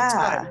period of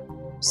time.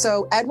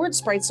 So Edward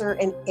Spreitzer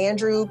and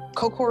Andrew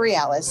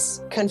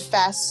Kokorialis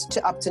confessed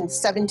to up to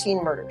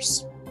 17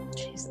 murders.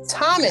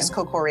 Thomas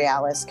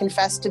Kokorialis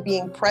confessed to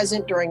being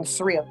present during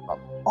 3 of them.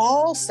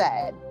 All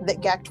said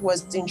that Gecht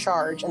was in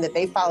charge and that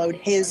they followed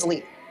his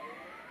lead.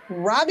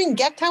 Robin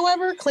Gecht,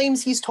 however,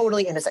 claims he's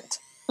totally innocent.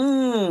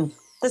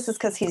 This is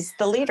because he's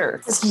the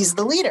leader. He's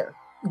the leader.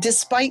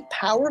 Despite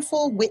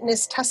powerful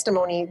witness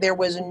testimony, there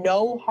was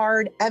no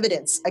hard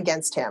evidence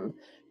against him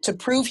to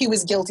prove he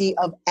was guilty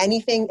of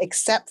anything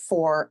except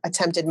for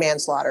attempted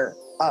manslaughter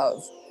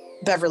of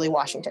Beverly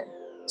Washington.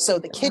 So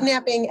the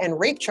kidnapping and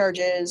rape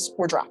charges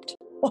were dropped.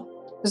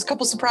 There's a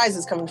couple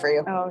surprises coming for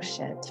you. Oh,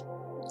 shit.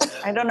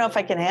 I don't know if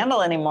I can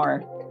handle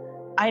anymore.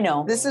 I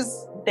know.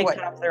 They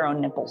cut off their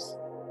own nipples.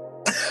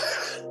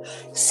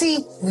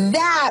 See,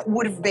 that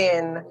would have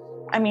been...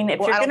 I mean, if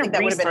you're going to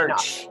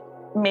research,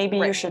 maybe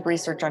you should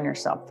research on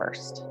yourself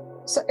first.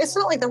 So it's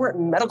not like there weren't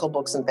medical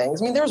books and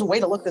things. I mean, there was a way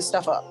to look this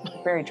stuff up.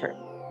 Very true.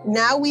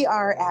 Now we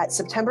are at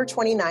September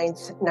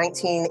 29th,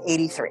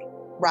 1983.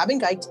 Robin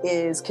Geich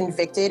is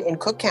convicted in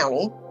Cook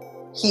County.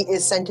 He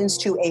is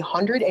sentenced to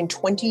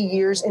 120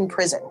 years in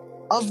prison.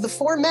 Of the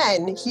 4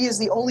 men, he is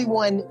the only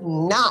one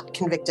not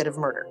convicted of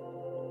murder.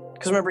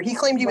 Because remember, he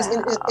claimed he was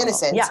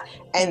innocent,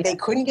 and they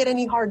couldn't get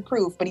any hard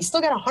proof, but he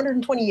still got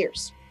 120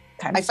 years.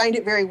 Okay. I find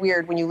it very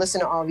weird when you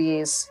listen to all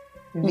these,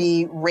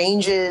 the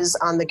ranges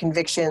on the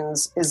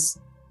convictions is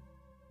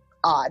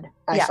odd.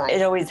 I find.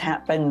 It always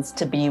happens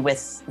to be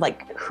with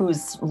like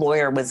whose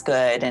lawyer was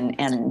good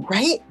and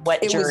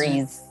what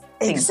juries.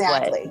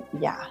 Exactly.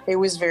 Yeah. It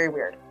was very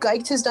weird.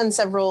 Geich has done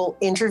several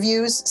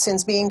interviews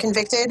since being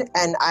convicted,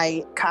 and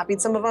I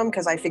copied some of them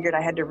because I figured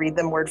I had to read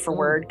them word for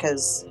word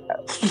because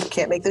you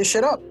can't make this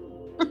shit up.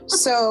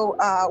 So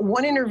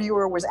one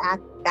interviewer was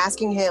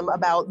asking him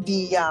about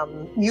the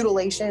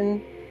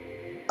mutilation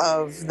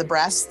of the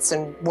breasts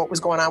and what was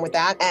going on with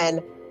that.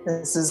 And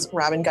this is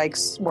Robin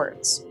Geik's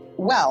words.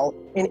 Well,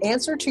 in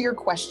answer to your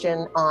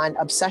question on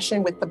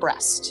obsession with the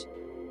breast,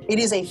 it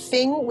is a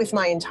thing with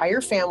my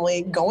entire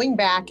family going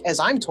back, as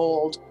I'm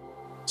told,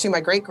 to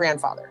my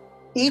great-grandfather.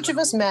 Each of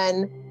us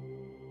men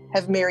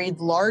have married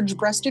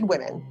large-breasted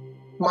women.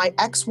 My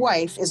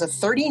ex-wife is a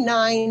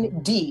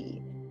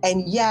 39D,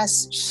 and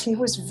yes, she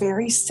was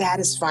very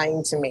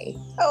satisfying to me.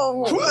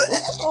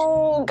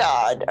 Oh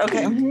God.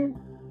 Okay.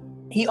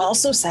 He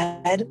also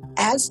said,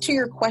 as to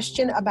your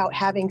question about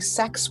having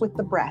sex with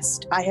the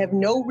breast, I have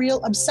no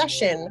real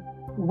obsession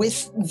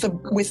with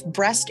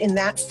breast in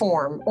that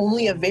form.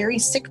 Only a very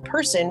sick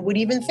person would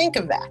even think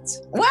of that.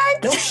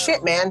 What? No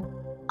shit, man.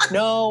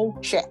 No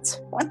shit.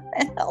 What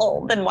the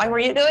hell? Then why were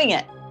you doing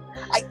it?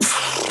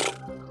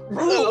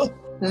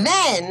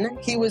 Then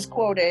he was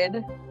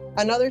quoted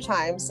another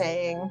time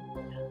saying,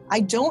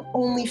 I don't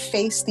only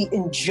face the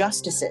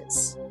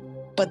injustices,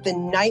 but the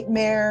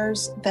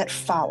nightmares that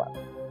follow.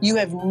 You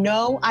have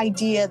no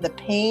idea the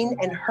pain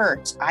and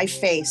hurt I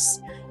face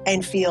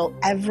and feel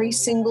every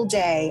single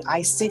day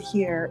I sit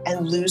here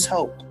and lose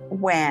hope.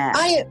 Wow.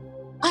 I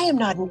am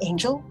not an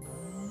angel,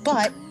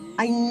 but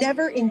I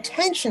never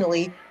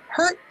intentionally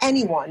hurt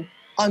anyone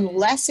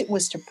unless it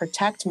was to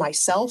protect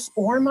myself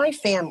or my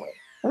family.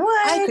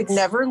 What? I could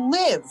never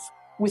live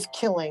with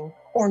killing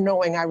or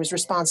knowing I was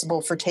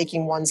responsible for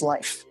taking one's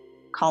life.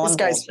 Call him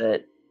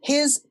bullshit.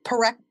 His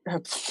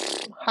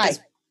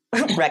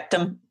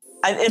rectum.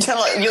 It's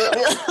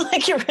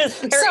like you're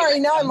sorry,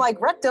 now I'm like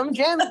rectum,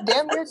 damn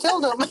near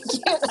killed him. I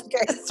can't.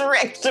 Okay. It's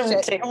rectum,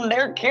 damn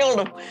near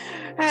killed him.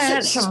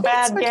 That's some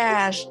bad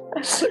gash.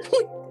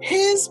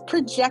 His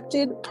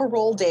projected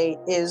parole date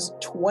is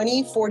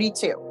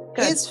 2042.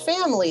 Good. His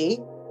family,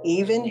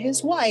 even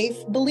his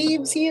wife,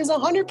 believes he is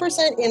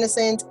 100%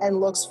 innocent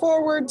and looks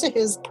forward to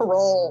his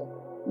parole.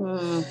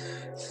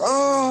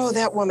 Oh,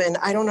 that woman.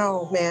 I don't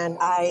know, man.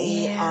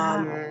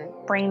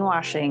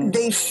 Brainwashing.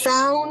 They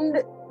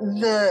found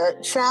the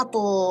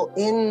chapel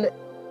in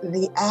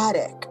the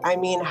attic. I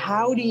mean,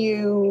 how do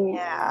you...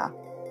 Yeah.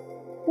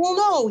 Well,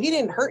 no, he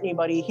didn't hurt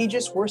anybody. He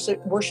just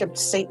worshipped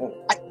Satan.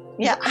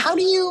 How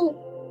do you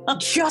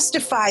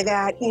justify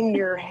that in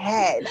your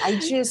head? I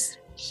just...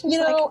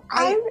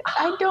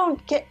 I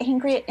don't get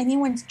angry at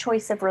anyone's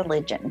choice of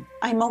religion.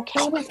 I'm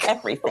okay with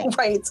everything.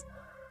 Right.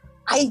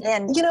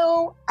 I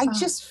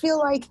just feel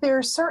like there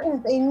are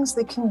certain things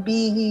that can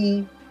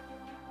be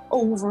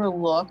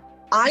overlooked.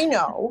 I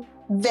know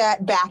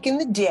that back in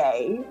the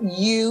day,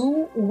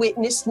 you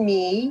witnessed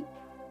me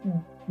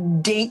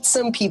date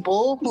some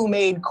people who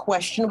made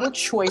questionable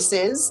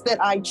choices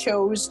that I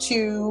chose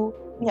to...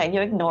 Yeah,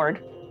 you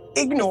ignored.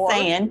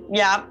 Saying.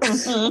 Yeah.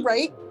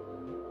 Right?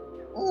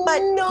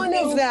 But none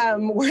of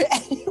them were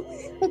anywhere.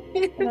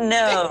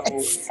 No.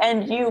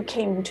 And you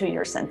came to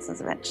your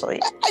senses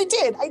eventually. I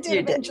did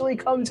eventually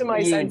come to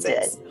my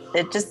senses.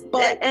 It just,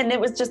 and it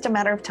was just a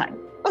matter of time.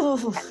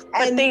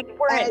 But they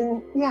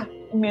weren't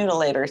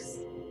mutilators.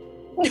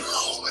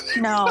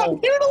 No.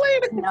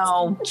 Mutilators.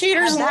 No.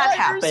 Cheaters. If that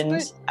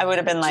happened, I would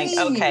have been like,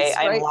 okay,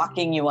 I'm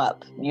locking you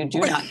up. You do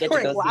not get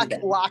to go see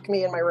them. Lock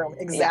me in my room.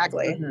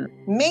 Exactly. Yeah.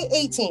 Mm-hmm. May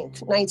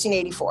 18th,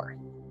 1984.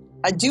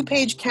 A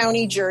DuPage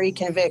County jury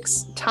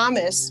convicts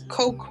Thomas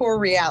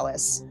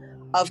Kokorialis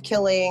of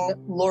killing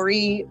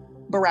Lori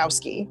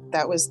Borowski.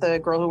 That was the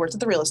girl who worked at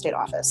the real estate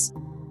office.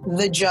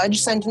 The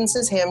judge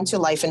sentences him to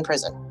life in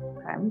prison.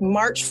 Okay.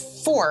 March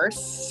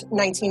 4th,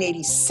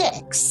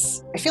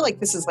 1986. I feel like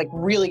this is like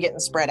really getting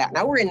spread out.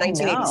 Now we're in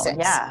 1986.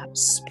 Yeah.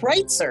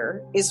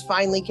 Spreitzer is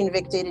finally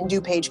convicted in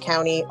DuPage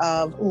County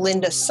of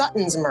Linda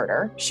Sutton's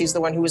murder. She's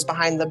the one who was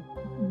behind the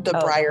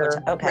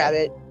Briar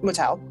Rabbit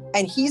Motel.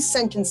 And he's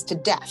sentenced to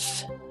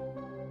death. Wow.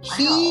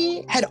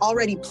 He had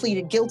already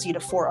pleaded guilty to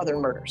 4 other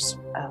murders.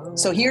 Oh.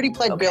 So he already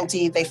pled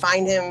guilty. They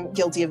find him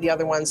guilty of the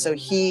other one, so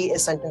he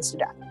is sentenced to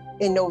death.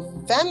 In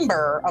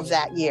November of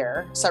that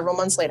year, several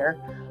months later,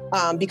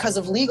 because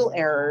of legal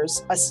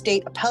errors, a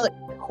state appellate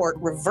court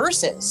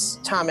reverses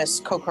Thomas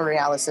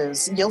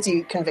Kokorialis'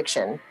 guilty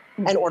conviction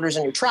and orders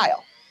a new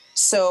trial.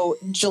 So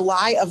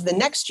July of the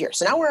next year,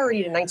 so now we're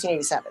already in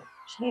 1987.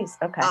 Jeez,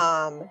 okay.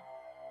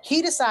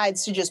 He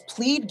decides to just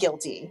plead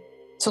guilty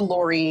to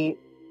Lori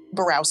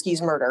Borowski's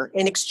murder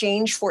in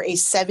exchange for a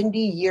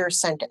 70-year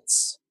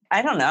sentence.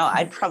 I don't know.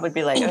 I'd probably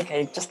be like,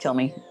 okay, just kill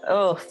me.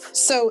 Oh.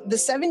 So the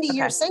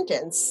 70-year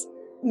sentence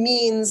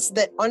means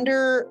that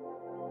under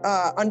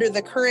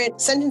the current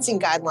sentencing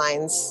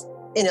guidelines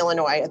in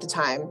Illinois at the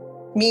time,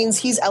 means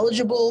he's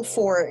eligible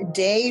for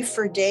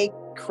day-for-day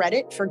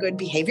credit for good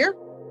behavior.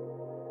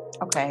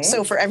 Okay.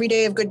 So for every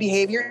day of good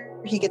behavior,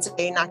 he gets a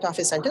day knocked off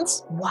his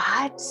sentence.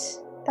 What?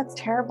 That's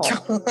terrible.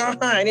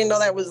 I didn't know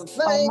that was a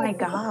thing. Oh my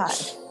God.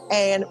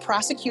 And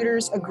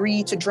prosecutors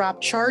agree to drop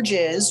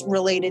charges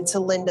related to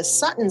Linda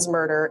Sutton's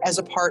murder as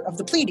a part of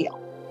the plea deal.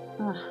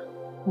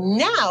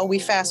 Now we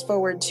fast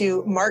forward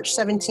to March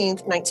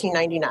 17th,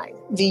 1999.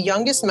 The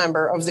youngest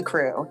member of the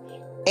crew,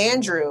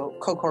 Andrew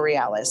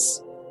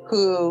Kokorialis,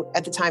 who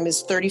at the time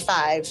is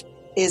 35,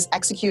 is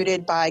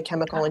executed by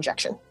chemical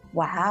injection.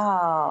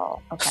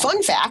 Wow. Okay.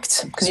 Fun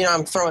fact, because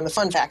I'm throwing the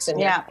fun facts in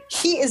here. Yeah.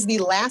 He is the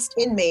last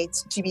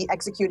inmate to be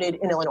executed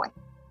in Illinois.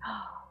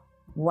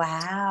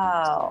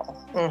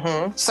 Wow.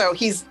 Mm-hmm. So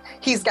he's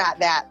got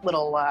that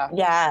little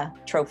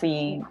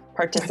trophy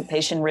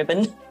participation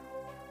ribbon.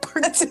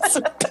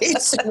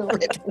 Participation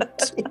ribbon.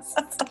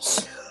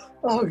 Jesus.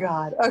 Oh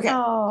God. Okay.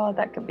 Oh,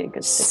 that could be a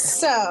good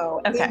sticker.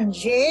 So in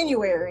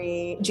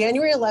January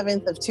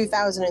 11th of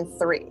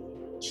 2003.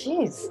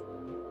 Jeez.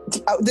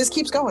 Oh, this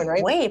keeps going,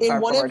 right? Way far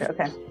forward.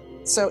 Okay.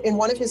 So in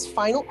one of his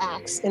final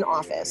acts in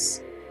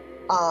office,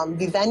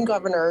 the then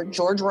governor,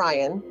 George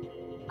Ryan,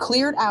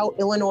 cleared out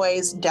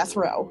Illinois' death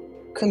row,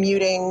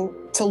 commuting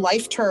to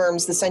life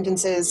terms the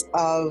sentences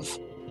of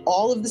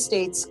all of the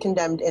state's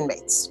condemned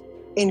inmates,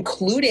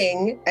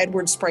 including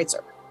Edward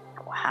Spreitzer.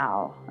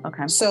 Wow.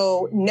 Okay.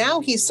 So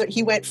now he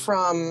went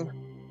from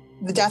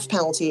the death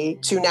penalty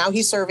to now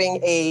he's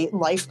serving a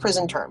life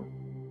prison term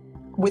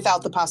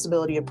without the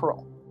possibility of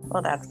parole.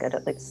 Well, that's good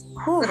at least.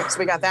 Okay, so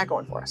we got that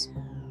going for us.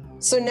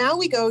 So now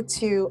we go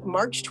to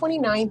March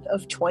 29th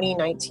of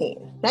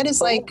 2019. That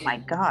is oh my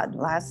God,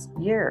 last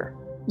year.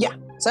 Yeah,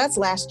 so that's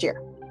last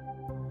year.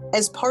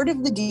 As part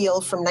of the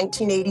deal from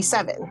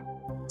 1987,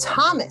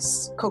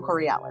 Thomas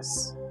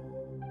Kokorialis,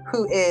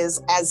 who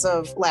is, as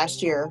of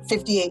last year,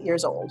 58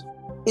 years old,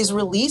 is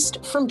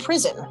released from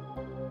prison,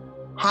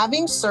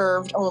 having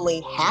served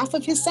only half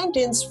of his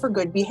sentence for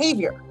good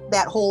behavior.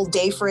 That whole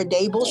day for a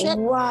day bullshit.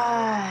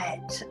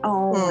 What?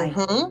 Oh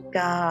my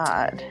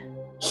God.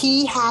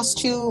 He has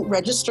to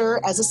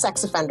register as a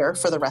sex offender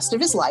for the rest of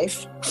his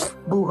life.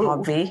 Boo-hoo.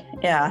 Obvi.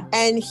 Yeah.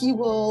 And he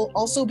will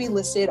also be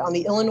listed on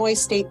the Illinois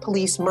State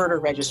Police Murder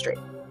Registry.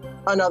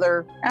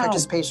 Another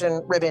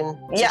participation ribbon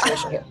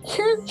situation here.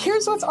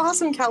 Here's what's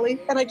awesome, Kelly,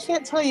 and I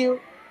can't tell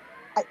you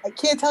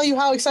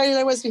how excited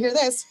I was to hear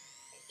this.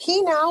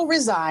 He now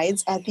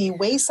resides at the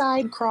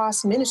Wayside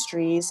Cross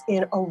Ministries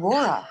in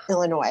Aurora,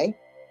 Illinois,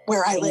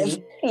 where I live,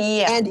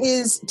 and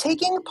is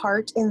taking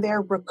part in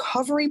their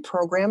recovery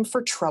program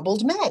for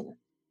troubled men.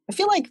 I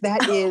feel like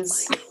that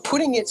is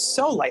putting it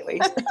so lightly.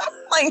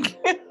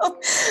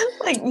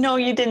 like, no,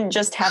 you didn't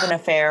just have an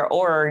affair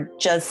or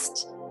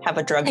just have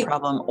a drug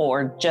problem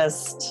or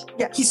just...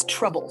 Yeah, he's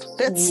troubled.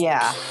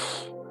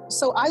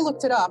 So I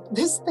looked it up.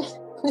 This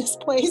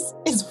place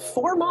is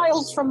 4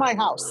 miles from my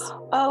house.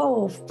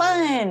 Oh,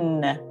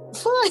 fun.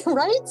 Fun,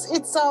 right?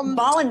 It's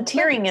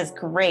volunteering is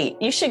great.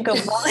 You should go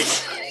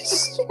volunteer.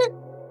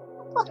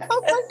 Oh my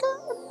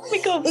God.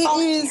 We go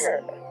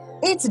volunteer.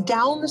 It's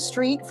down the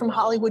street from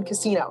Hollywood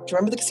Casino. Do you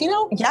remember the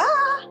casino? Yeah.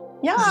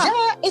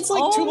 It's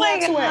like 2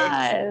 blocks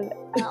away.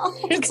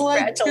 It's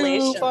like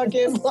 2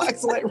 fucking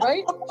blocks away,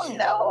 right? Oh,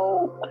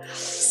 no.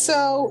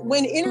 So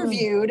when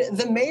interviewed,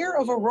 the mayor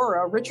of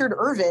Aurora, Richard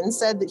Irvin,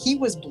 said that he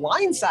was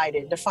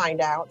blindsided to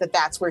find out that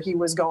that's where he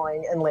was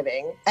going and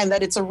living, and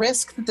that it's a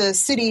risk that the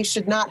city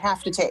should not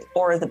have to take.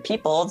 Or the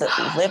people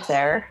that live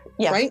there.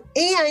 Yeah. Right?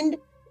 And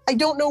I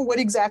don't know what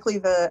exactly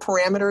the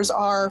parameters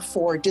are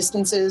for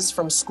distances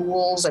from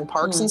schools and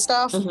parks and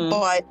stuff,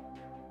 but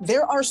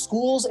there are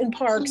schools and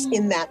parks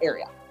in that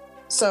area.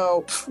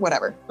 So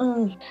whatever.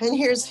 And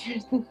here's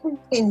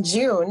in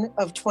June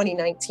of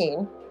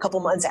 2019, a couple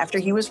months after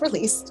he was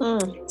released,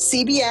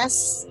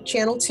 CBS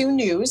Channel 2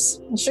 News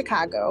in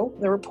Chicago,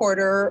 the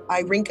reporter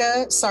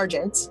Irinka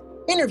Sargent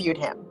interviewed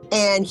him.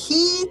 And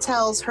he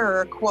tells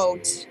her,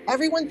 quote,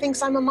 "Everyone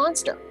thinks I'm a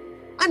monster.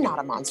 I'm not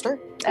a monster."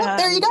 Well,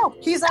 there you go.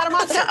 He's not a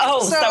monster.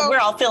 So we're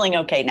all feeling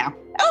okay now.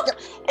 Oh,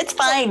 it's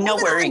fine. No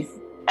worries.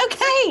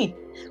 Okay.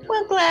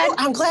 Well,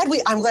 I'm glad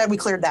we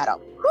cleared that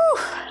up. Whew,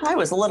 I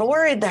was a little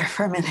worried there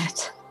for a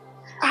minute.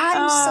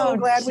 I'm so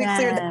glad we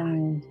cleared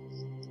that.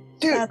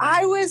 Dude,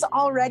 I was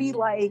already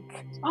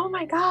like, oh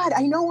my God,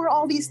 I know where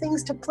all these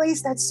things took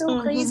place. That's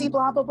so crazy,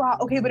 blah, blah, blah.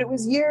 Okay, but it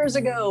was years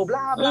ago,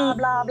 blah, blah,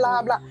 blah,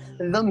 blah, blah.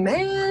 The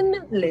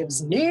man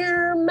lives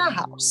near my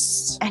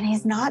house. And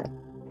he's not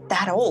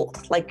that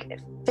old, like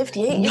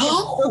 58. No. You can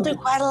still do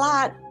quite a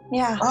lot.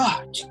 Yeah.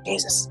 Oh,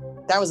 Jesus.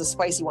 That was a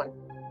spicy one.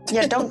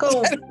 Yeah, don't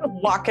go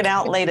walking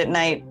out late at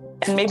night.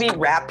 And maybe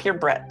wrap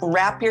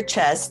your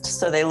chest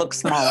so they look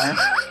smaller.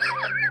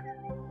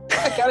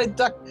 I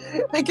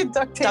can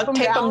duct tape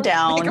them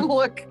down. Make them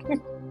look.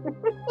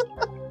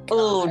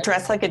 Oh,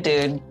 dress like a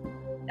dude.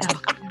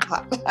 Oh,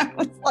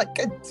 God. Like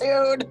a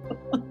dude.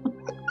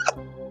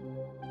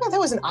 Yeah, that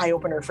was an eye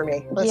opener for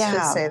me. Let's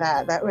just say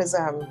that. That was.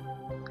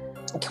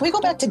 Can we go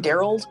back to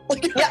Daryl?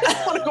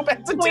 I want to go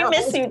back to Daryl. We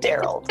miss you,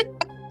 Daryl.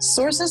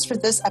 Sources for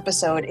this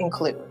episode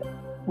include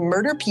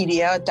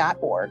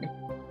murderpedia.org,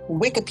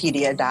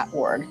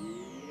 wikipedia.org,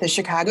 the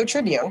Chicago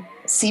Tribune,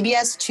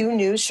 CBS 2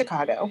 News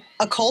Chicago,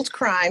 Occult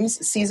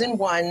Crimes, Season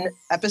 1,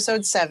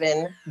 Episode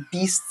 7,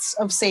 Beasts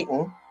of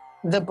Satan,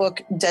 the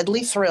book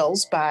Deadly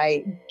Thrills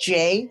by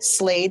J.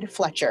 Slade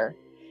Fletcher,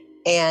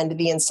 and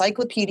the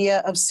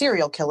Encyclopedia of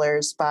Serial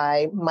Killers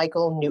by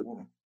Michael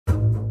Newton.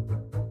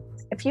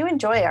 If you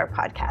enjoy our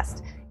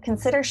podcast,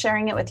 consider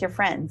sharing it with your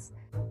friends.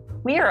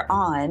 We are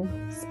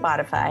on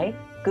Spotify,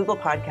 Google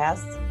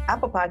Podcasts,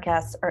 Apple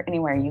Podcasts, or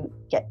anywhere you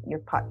get your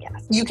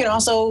podcasts. You can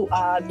also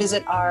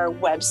visit our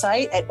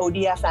website at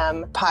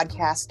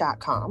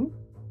odfmpodcast.com.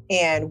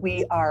 And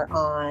we are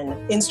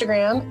on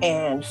Instagram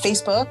and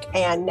Facebook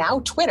and now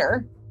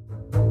Twitter.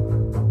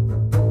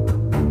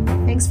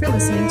 Thanks for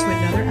listening to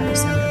another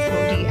episode of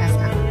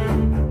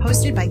ODFM,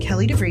 hosted by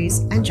Kelly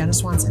DeVries and Jenna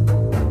Swanson.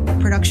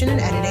 Production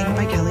and editing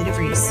by Kelly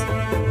DeVries.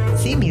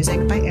 Theme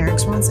music by Eric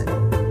Swanson.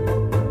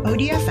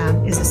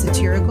 ODFM is a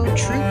satirical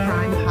true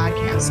crime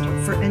podcast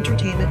for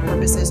entertainment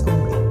purposes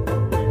only.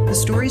 The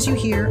stories you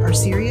hear are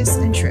serious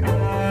and true.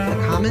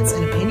 The comments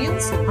and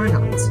opinions are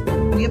not.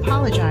 We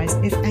apologize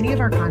if any of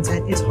our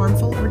content is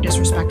harmful or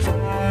disrespectful.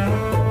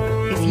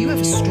 If you have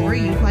a story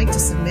you'd like to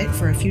submit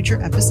for a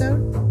future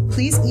episode,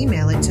 please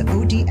email it to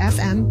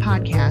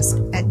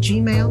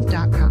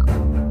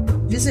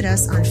odfmpodcast@gmail.com. Visit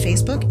us on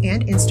Facebook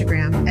and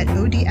Instagram at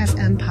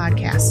ODFM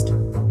Podcast,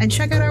 and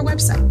check out our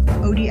website,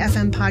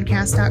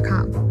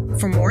 odfmpodcast.com,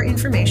 for more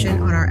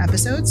information on our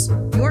episodes,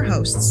 your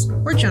hosts,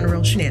 or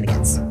general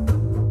shenanigans.